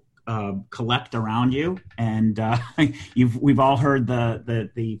will collect around you. And we've all heard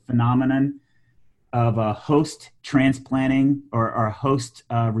the phenomenon of a host transplanting or a host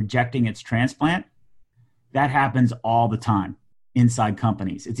rejecting its transplant. That happens all the time inside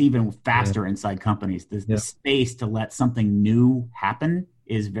companies. It's even faster inside companies. The space to let something new happen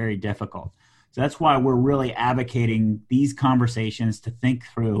is very difficult. So that's why we're really advocating these conversations to think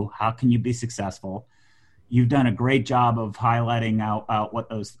through how can you be successful. You've done a great job of highlighting out what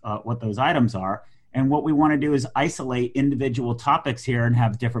those items are. And what we want to do is isolate individual topics here and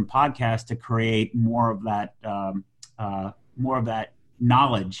have different podcasts to create more of that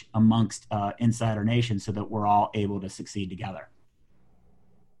knowledge amongst Insider Nation, so that we're all able to succeed together.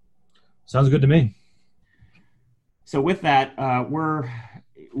 Sounds good to me. So with that,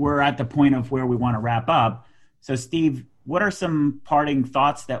 we're at the point of where we want to wrap up. So Steve, what are some parting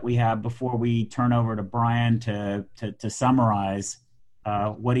thoughts that we have before we turn over to Brian to summarize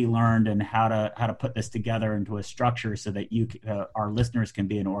what he learned and how to put this together into a structure so that our listeners can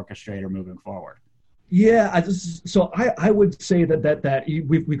be an orchestrator moving forward? Yeah, I would say that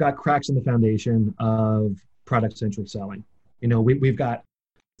we've got cracks in the foundation of product-centric selling. We've got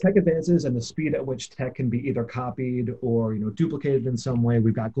tech advances and the speed at which tech can be either copied or duplicated in some way.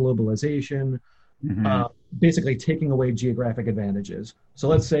 We've got globalization, basically taking away geographic advantages. So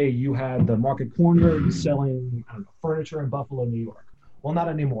let's say you had the market cornered selling furniture in Buffalo, New York. Well, not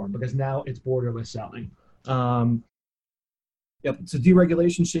anymore, because now it's borderless selling. So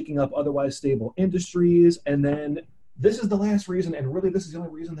deregulation, shaking up otherwise stable industries, and then this is the last reason, and really this is the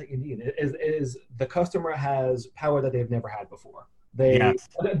only reason that you need it, is the customer has power that they've never had before. They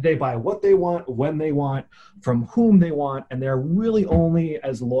buy what they want, when they want, from whom they want, and they're really only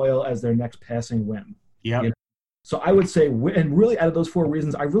as loyal as their next passing whim. Yeah. So I would say, and really out of those 4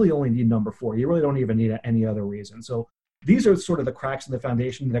 reasons, I really only need number 4. You really don't even need any other reason. So these are sort of the cracks in the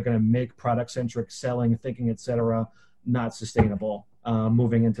foundation that are going to make product-centric selling, thinking, et cetera, not sustainable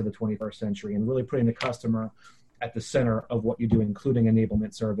moving into the 21st century, and really putting the customer at the center of what you do, including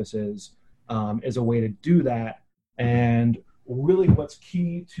enablement services, is a way to do that. And really what's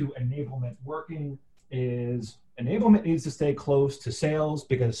key to enablement working is enablement needs to stay close to sales,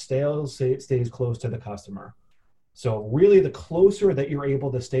 because sales stays close to the customer. So really the closer that you're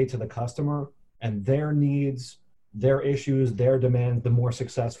able to stay to the customer and their needs, their issues, their demands, the more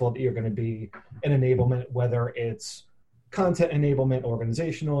successful that you're going to be in enablement, whether it's content enablement,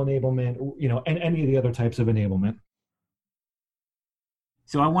 organizational enablement, and any of the other types of enablement.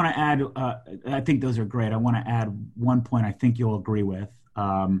 So I want to add, I think those are great. I want to add one point I think you'll agree with.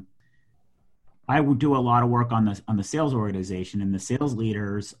 I would do a lot of work on the sales organization, and the sales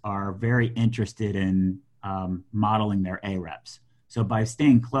leaders are very interested in modeling their A reps. So by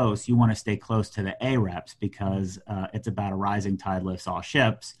staying close, you want to stay close to the A reps, because it's about a rising tide lifts all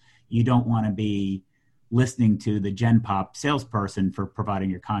ships. You don't want to be listening to the Gen Pop salesperson for providing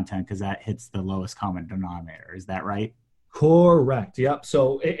your content, because that hits the lowest common denominator. Is that right? Correct. Yep.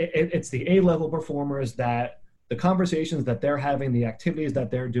 So it's the A-level performers, that the conversations that they're having, the activities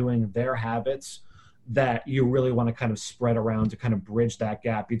that they're doing, their habits, that you really want to kind of spread around to kind of bridge that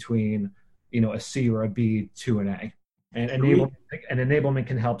gap between, a C or a B to an A. And enablement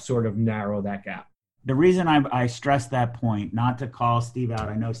can help sort of narrow that gap. The reason I stress that point, not to call Steve out,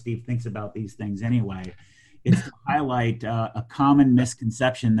 I know Steve thinks about these things anyway, is to highlight a common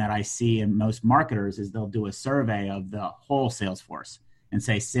misconception that I see in most marketers is they'll do a survey of the whole sales force and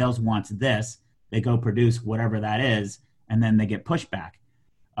say sales wants this, they go produce whatever that is, and then they get pushback.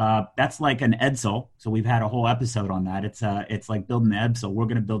 That's like an Edsel. So we've had a whole episode on that. It's like building an Edsel. We're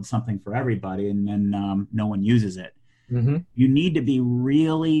going to build something for everybody, and then no one uses it. Mm-hmm. You need to be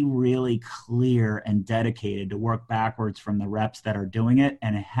really, really clear and dedicated to work backwards from the reps that are doing it,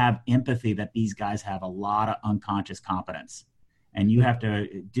 and have empathy that these guys have a lot of unconscious competence. And you have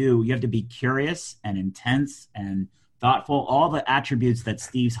to be curious and intense and thoughtful, all the attributes that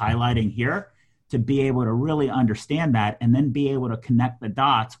Steve's highlighting here, to be able to really understand that, and then be able to connect the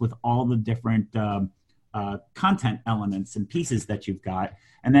dots with all the different content elements and pieces that you've got.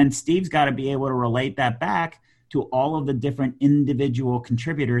 And then Steve's got to be able to relate that back to all of the different individual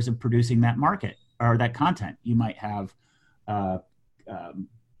contributors of producing that market or that content. You might have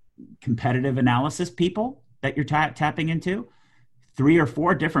competitive analysis people that you're tapping into, 3 or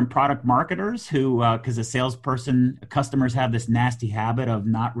 4 different product marketers who, because customers have this nasty habit of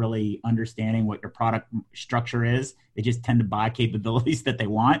not really understanding what your product structure is. They just tend to buy capabilities that they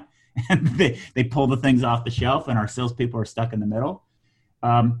want, and they pull the things off the shelf, and our salespeople are stuck in the middle.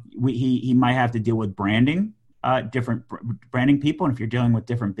 He might have to deal with branding, different branding people. And if you're dealing with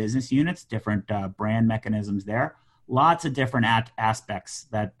different business units, different brand mechanisms there, lots of different aspects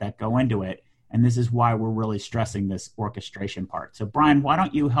that go into it. And this is why we're really stressing this orchestration part. So Brian, why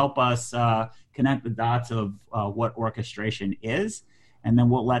don't you help us connect the dots of what orchestration is, and then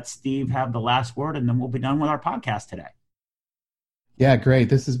we'll let Steve have the last word, and then we'll be done with our podcast today. Yeah, great.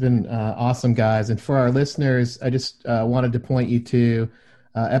 This has been awesome, guys. And for our listeners, I just wanted to point you to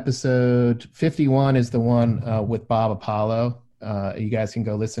episode 51 is the one with Bob Apollo. You guys can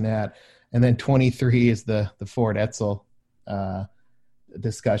go listen at. And then 23 is the Ford Edsel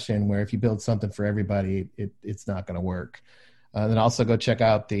discussion, where if you build something for everybody, it's not going to work. Then also go check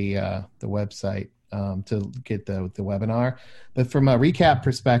out the website to get the webinar. But from a recap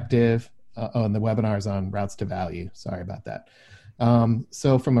perspective, and the webinar is on routes to value. Sorry about that.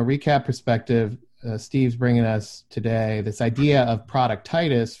 So from a recap perspective, Steve's bringing us today this idea of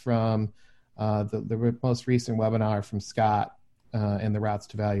Productitis from the most recent webinar from Scott and the Routes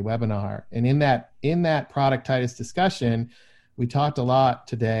to Value webinar. And in that Productitis discussion, we talked a lot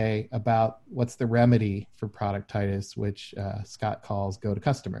today about what's the remedy for Productitis, which Scott calls go to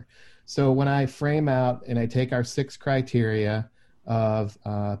customer. So when I frame out and I take our 6 criteria of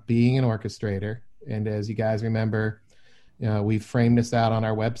being an orchestrator, and as you guys remember, we framed this out on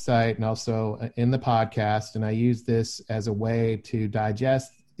our website and also in the podcast, and I use this as a way to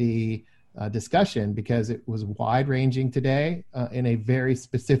digest the discussion because it was wide-ranging today in a very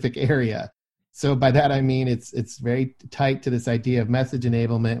specific area. So by that, I mean, it's very tight to this idea of message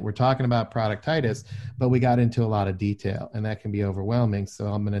enablement. We're talking about Productitis, but we got into a lot of detail, and that can be overwhelming. So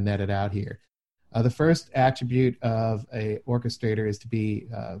I'm going to net it out here. The first attribute of a orchestrator is to be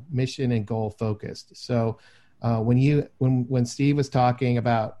mission and goal focused. So when Steve was talking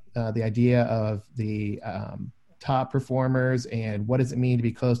about the idea of the top performers and what does it mean to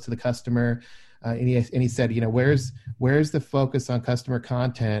be close to the customer, and he said, where's the focus on customer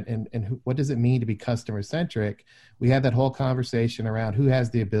content and what does it mean to be customer centric? We had that whole conversation around who has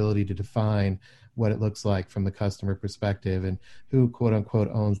the ability to define what it looks like from the customer perspective and who quote unquote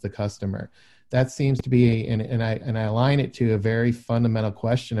owns the customer. That seems to be, and I align it to a very fundamental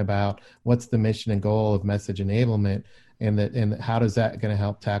question about what's the mission and goal of message enablement, and how does that going to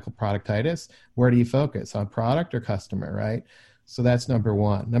help tackle Productitis? Where do you focus, on product or customer, right? So that's number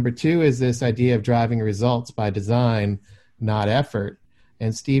one. Number two is this idea of driving results by design, not effort.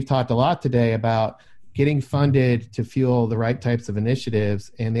 And Steve talked a lot today about getting funded to fuel the right types of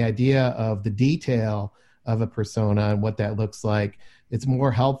initiatives and the idea of the detail of a persona and what that looks like. It's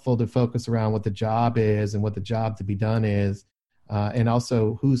more helpful to focus around what the job is and what the job to be done is, and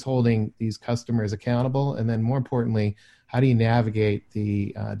also who's holding these customers accountable. And then more importantly, how do you navigate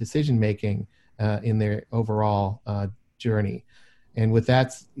the decision-making in their overall journey? And with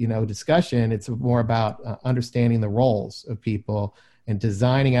that, discussion, it's more about understanding the roles of people and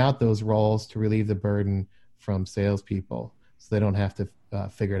designing out those roles to relieve the burden from salespeople so they don't have to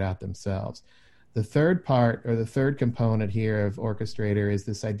figure it out themselves. The third part, or the third component here of orchestrator, is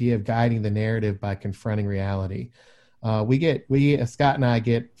this idea of guiding the narrative by confronting reality. Scott and I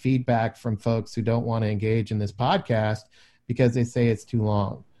get feedback from folks who don't want to engage in this podcast because they say it's too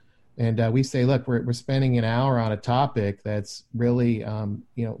long. And we say, look, we're spending an hour on a topic that's really,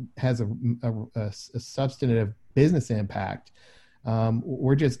 has a substantive business impact.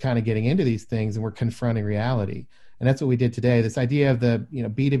 We're just kind of getting into these things and we're confronting reality. And that's what we did today. This idea of the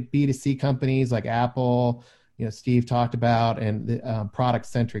B2C companies like Apple, Steve talked about, and the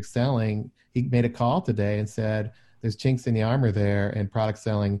product-centric selling. He made a call today and said there's chinks in the armor there, and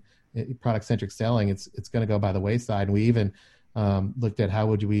product-centric selling, it's going to go by the wayside. And we even looked at how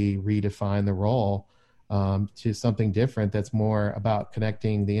would we redefine the role to something different that's more about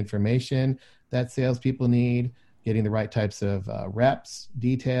connecting the information that salespeople need, getting the right types of reps,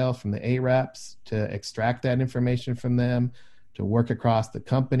 detail from the A reps to extract that information from them, to work across the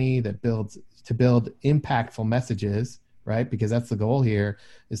company to build impactful messages, right? Because that's the goal here,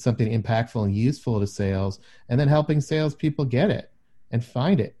 is something impactful and useful to sales, and then helping salespeople get it and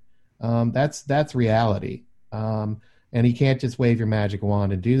find it. That's reality. And you can't just wave your magic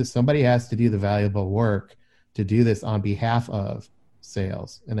wand and do this. Somebody has to do the valuable work to do this on behalf of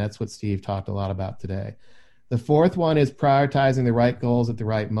sales. And that's what Steve talked a lot about today. The fourth one is prioritizing the right goals at the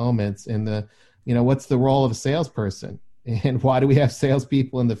right moments. And what's the role of a salesperson? And why do we have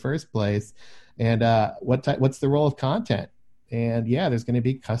salespeople in the first place? And what's the role of content? And there's going to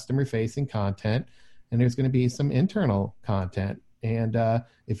be customer-facing content, and there's going to be some internal content. And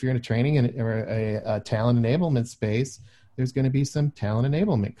if you're in a training or a talent enablement space, there's going to be some talent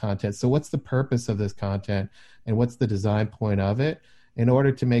enablement content. So what's the purpose of this content, and what's the design point of it, in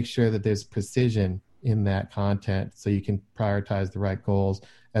order to make sure that there's precision in that content so you can prioritize the right goals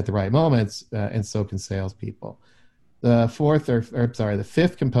at the right moments, and so can salespeople. The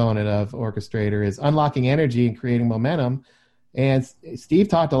fifth component of orchestrator is unlocking energy and creating momentum. And Steve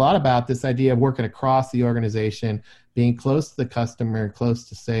talked a lot about this idea of working across the organization, being close to the customer, close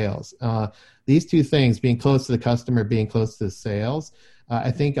to sales. These two things, being close to the customer, being close to the sales,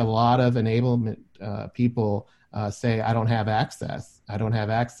 I think a lot of enablement people say, I don't have access,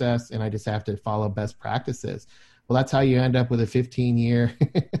 and I just have to follow best practices. Well, that's how you end up with a 15-year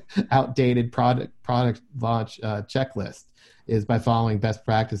outdated product launch checklist, is by following best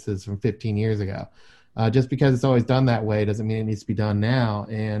practices from 15 years ago. Just because it's always done that way doesn't mean it needs to be done now.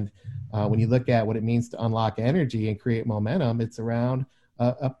 And when you look at what it means to unlock energy and create momentum, it's around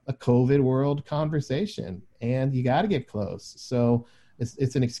a COVID world conversation, and you got to get close. So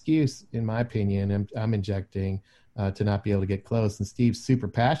it's an excuse, in my opinion, I'm injecting, to not be able to get close. And Steve's super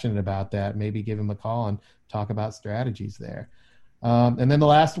passionate about that. Maybe give him a call and talk about strategies there. And then the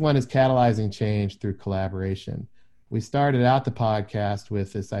last one is catalyzing change through collaboration. We started out the podcast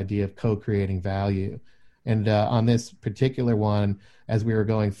with this idea of co-creating value. And on this particular one, as we were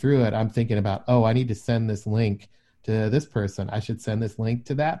going through it, I'm thinking about, I need to send this link to this person. I should send this link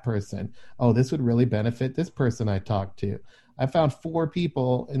to that person. Oh, this would really benefit this person I talked to. I found 4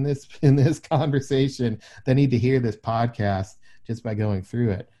 people in this conversation that need to hear this podcast just by going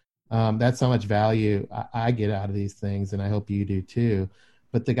through it. That's how much value I get out of these things, and I hope you do too.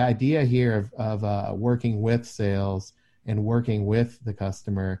 But the idea here of working with sales and working with the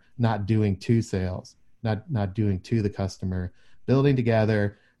customer, not doing to sales, not doing to the customer, building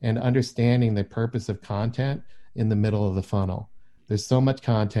together and understanding the purpose of content in the middle of the funnel. There's so much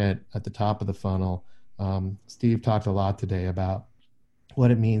content at the top of the funnel. Steve talked a lot today about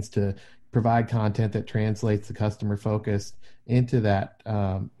what it means to provide content that translates the customer focus into that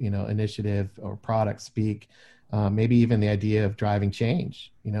initiative or product speak. Maybe even the idea of driving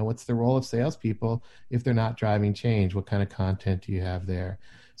change. What's the role of salespeople if they're not driving change? What kind of content do you have there?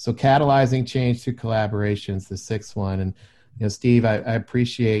 So catalyzing change through collaboration is the 6th one. And Steve, I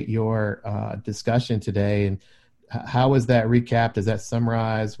appreciate your discussion today. And how was that recapped? Does that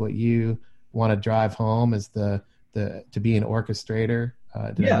summarize what you want to drive home as to be an orchestrator?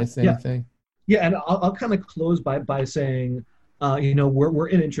 Did I miss anything? Yeah, and I'll kind of close by saying, we're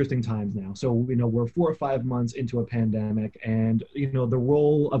in interesting times now. So, we're 4 or 5 months into a pandemic, and, the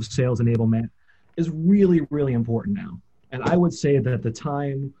role of sales enablement is really, really important now. And I would say that the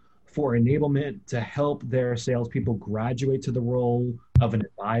time for enablement to help their salespeople graduate to the role of an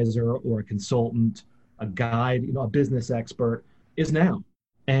advisor or a consultant, a guide, a business expert is now.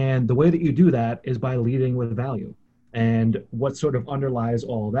 And the way that you do that is by leading with value. And what sort of underlies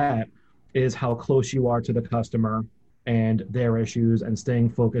all that is how close you are to the customer and their issues and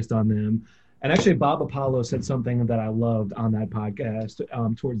staying focused on them. And actually, Bob Apollo said something that I loved on that podcast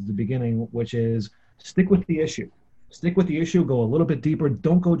towards the beginning, which is stick with the issue. Stick with the issue, go a little bit deeper.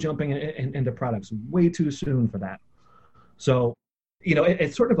 Don't go jumping into products way too soon for that. So,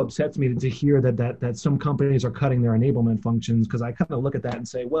 it sort of upsets me to hear that some companies are cutting their enablement functions, because I kind of look at that and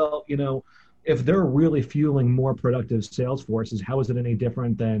say, well, if they're really fueling more productive sales forces, how is it any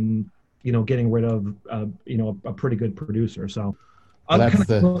different than, getting rid of, a pretty good producer? So that's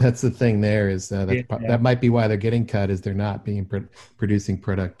the thing there is that might be why they're getting cut, is they're not being producing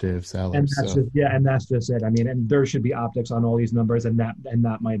productive sellers. And that's just it. I mean, and there should be optics on all these numbers, and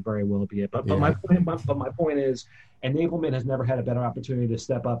that might very well be it. But my point is, enablement has never had a better opportunity to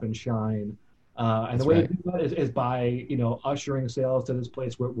step up and shine. And the way to do that is by ushering sales to this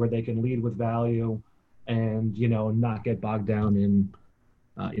place where they can lead with value, and not get bogged down in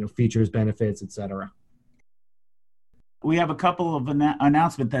features, benefits, etc. We have a couple of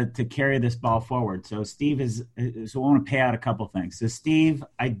announcements to carry this ball forward. So Steve so I want to pay out a couple things. So Steve,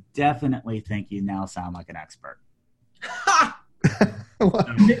 I definitely think you now sound like an expert.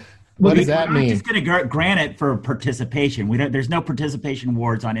 What does that mean? We're just going to grant it for participation. There's no participation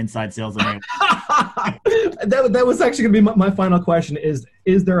awards on Inside Sales Enablement. That was actually going to be my final question. Is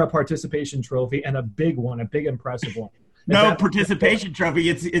there a participation trophy, and a big one, a bbig impressive one? No participation trophy.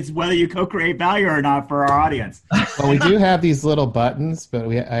 It's whether you co-create value or not for our audience. Well, we do have these little buttons, but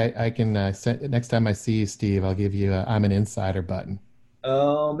I can next time I see you, Steve, I'll give you I'm an insider button.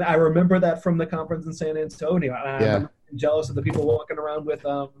 I remember that from the conference in San Antonio. I'm jealous of the people walking around with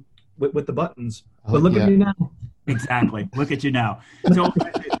the buttons. But look at me now. Exactly. Look at you now. So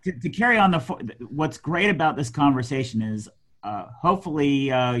to carry on what's great about this conversation is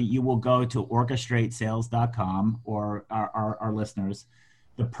hopefully you will go to orchestratesales.com, or our listeners.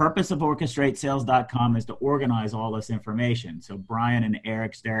 The purpose of orchestratesales.com is to organize all this information. So Brian and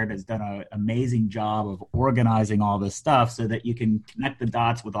Eric Starrett has done an amazing job of organizing all this stuff so that you can connect the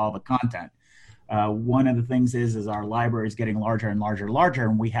dots with all the content. One of the things is our library is getting larger and larger and larger,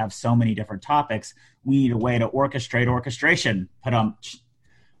 and we have so many different topics. We need a way to orchestrate orchestration.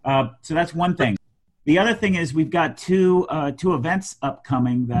 So that's one thing. The other thing is we've got two events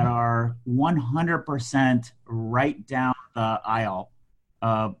upcoming that are 100% right down the aisle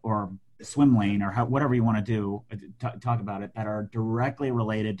or swim lane, or whatever you want to do, talk about it, that are directly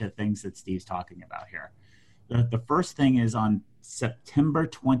related to things that Steve's talking about here. The first thing is on September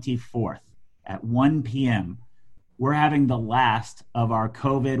 24th at 1 p.m. We're having the last of our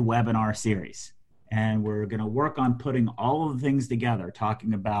COVID webinar series. And we're going to work on putting all of the things together,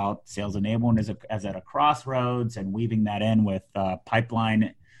 talking about sales enablement as at a crossroads, and weaving that in with the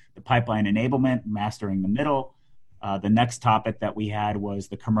pipeline enablement, mastering the middle, The next topic that we had was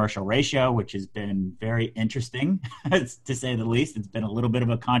the commercial ratio, which has been very interesting, to say the least. It's been a little bit of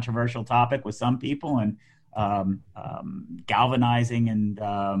a controversial topic with some people, and galvanizing and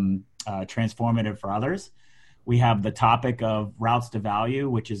transformative for others. We have the topic of routes to value,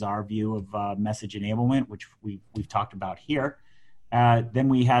 which is our view of message enablement, which we've talked about here. Then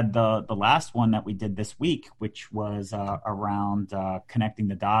we had the last one that we did this week, which was around connecting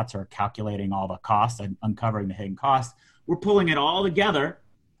the dots or calculating all the costs and uncovering the hidden costs. We're pulling it all together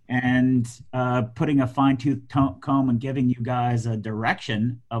and putting a fine-tooth comb and giving you guys a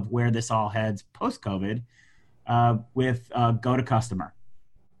direction of where this all heads post-COVID with go-to-customer.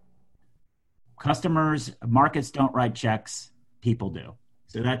 Customers, markets don't write checks, people do.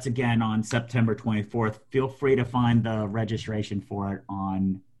 So that's, again, on September 24th. Feel free to find the registration for it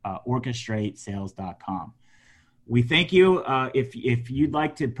on orchestratesales.com. We thank you. If you'd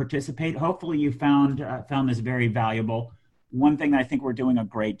like to participate, hopefully you found this very valuable. One thing I think we're doing a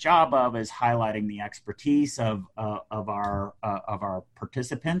great job of is highlighting the expertise of our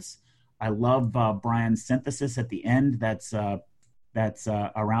participants. I love Brian's synthesis at the end. That's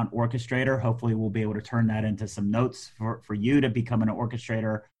around Orchestrator. Hopefully we'll be able to turn that into some notes for you to become an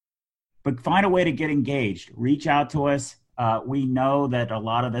orchestrator. But find a way to get engaged. Reach out to us. We know that a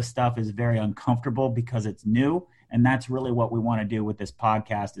lot of this stuff is very uncomfortable because it's new, and that's really what we want to do with this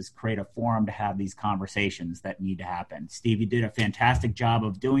podcast, is create a forum to have these conversations that need to happen. Steve, you did a fantastic job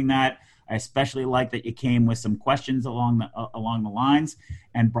of doing that. I especially like that you came with some questions along the lines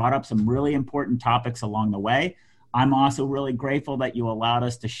and brought up some really important topics along the way. I'm also really grateful that you allowed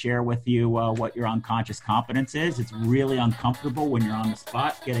us to share with you what your unconscious competence is. It's really uncomfortable when you're on the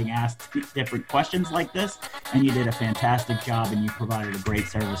spot getting asked different questions like this, and you did a fantastic job, and you provided a great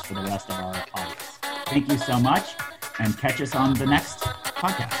service for the rest of our audience. Thank you so much, and catch us on the next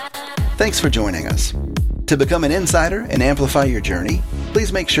podcast. Thanks for joining us. To become an insider and amplify your journey,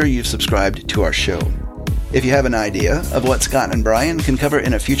 please make sure you've subscribed to our show. If you have an idea of what Scott and Brian can cover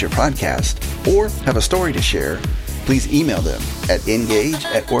in a future podcast, or have a story to share, please email them at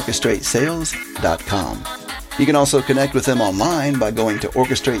engage@orchestratesales.com. You can also connect with them online by going to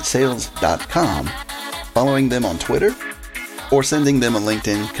orchestratesales.com, following them on Twitter, or sending them a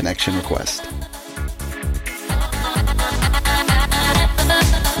LinkedIn connection request.